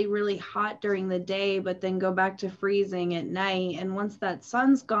really, really hot during the day, but then go back to freezing at night. And once that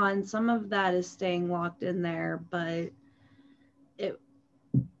sun's gone, some of that is staying locked in there, but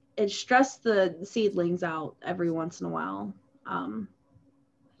it stressed the seedlings out every once in a while.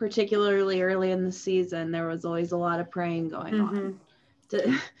 Particularly early in the season, there was always a lot of praying going on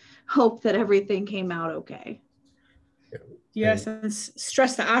to hope that everything came out okay. Yes, and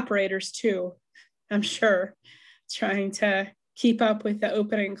stress the operators too, I'm sure, trying to keep up with the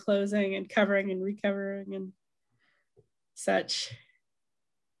opening and closing and covering and recovering and such.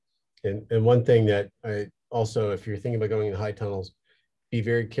 And one thing that I also, if you're thinking about going in high tunnels, be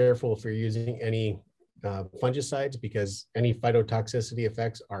very careful if you're using any fungicides, because any phytotoxicity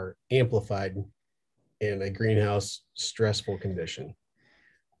effects are amplified in a greenhouse stressful condition.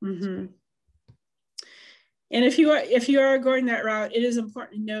 Mm-hmm. And if you are going that route, it is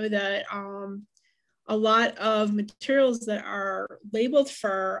important to know that a lot of materials that are labeled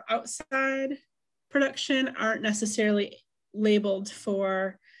for outside production aren't necessarily labeled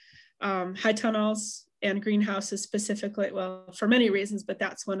for high tunnels and greenhouses specifically. Well, for many reasons, but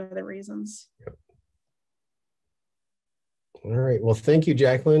that's one of the reasons. Yep. All right. Well, thank you,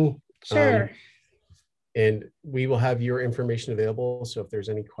 Jacqueline. Sure. And we will have your information available. So if there's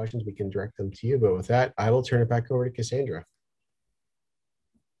any questions, we can direct them to you. But with that, I will turn it back over to Cassandra.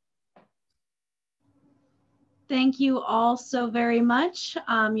 Thank you all so very much.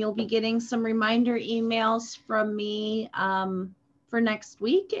 You'll be getting some reminder emails from me for next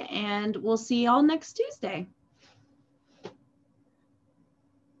week, and we'll see y'all next Tuesday.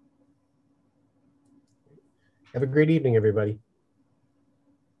 Have a great evening, everybody.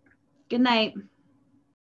 Good night.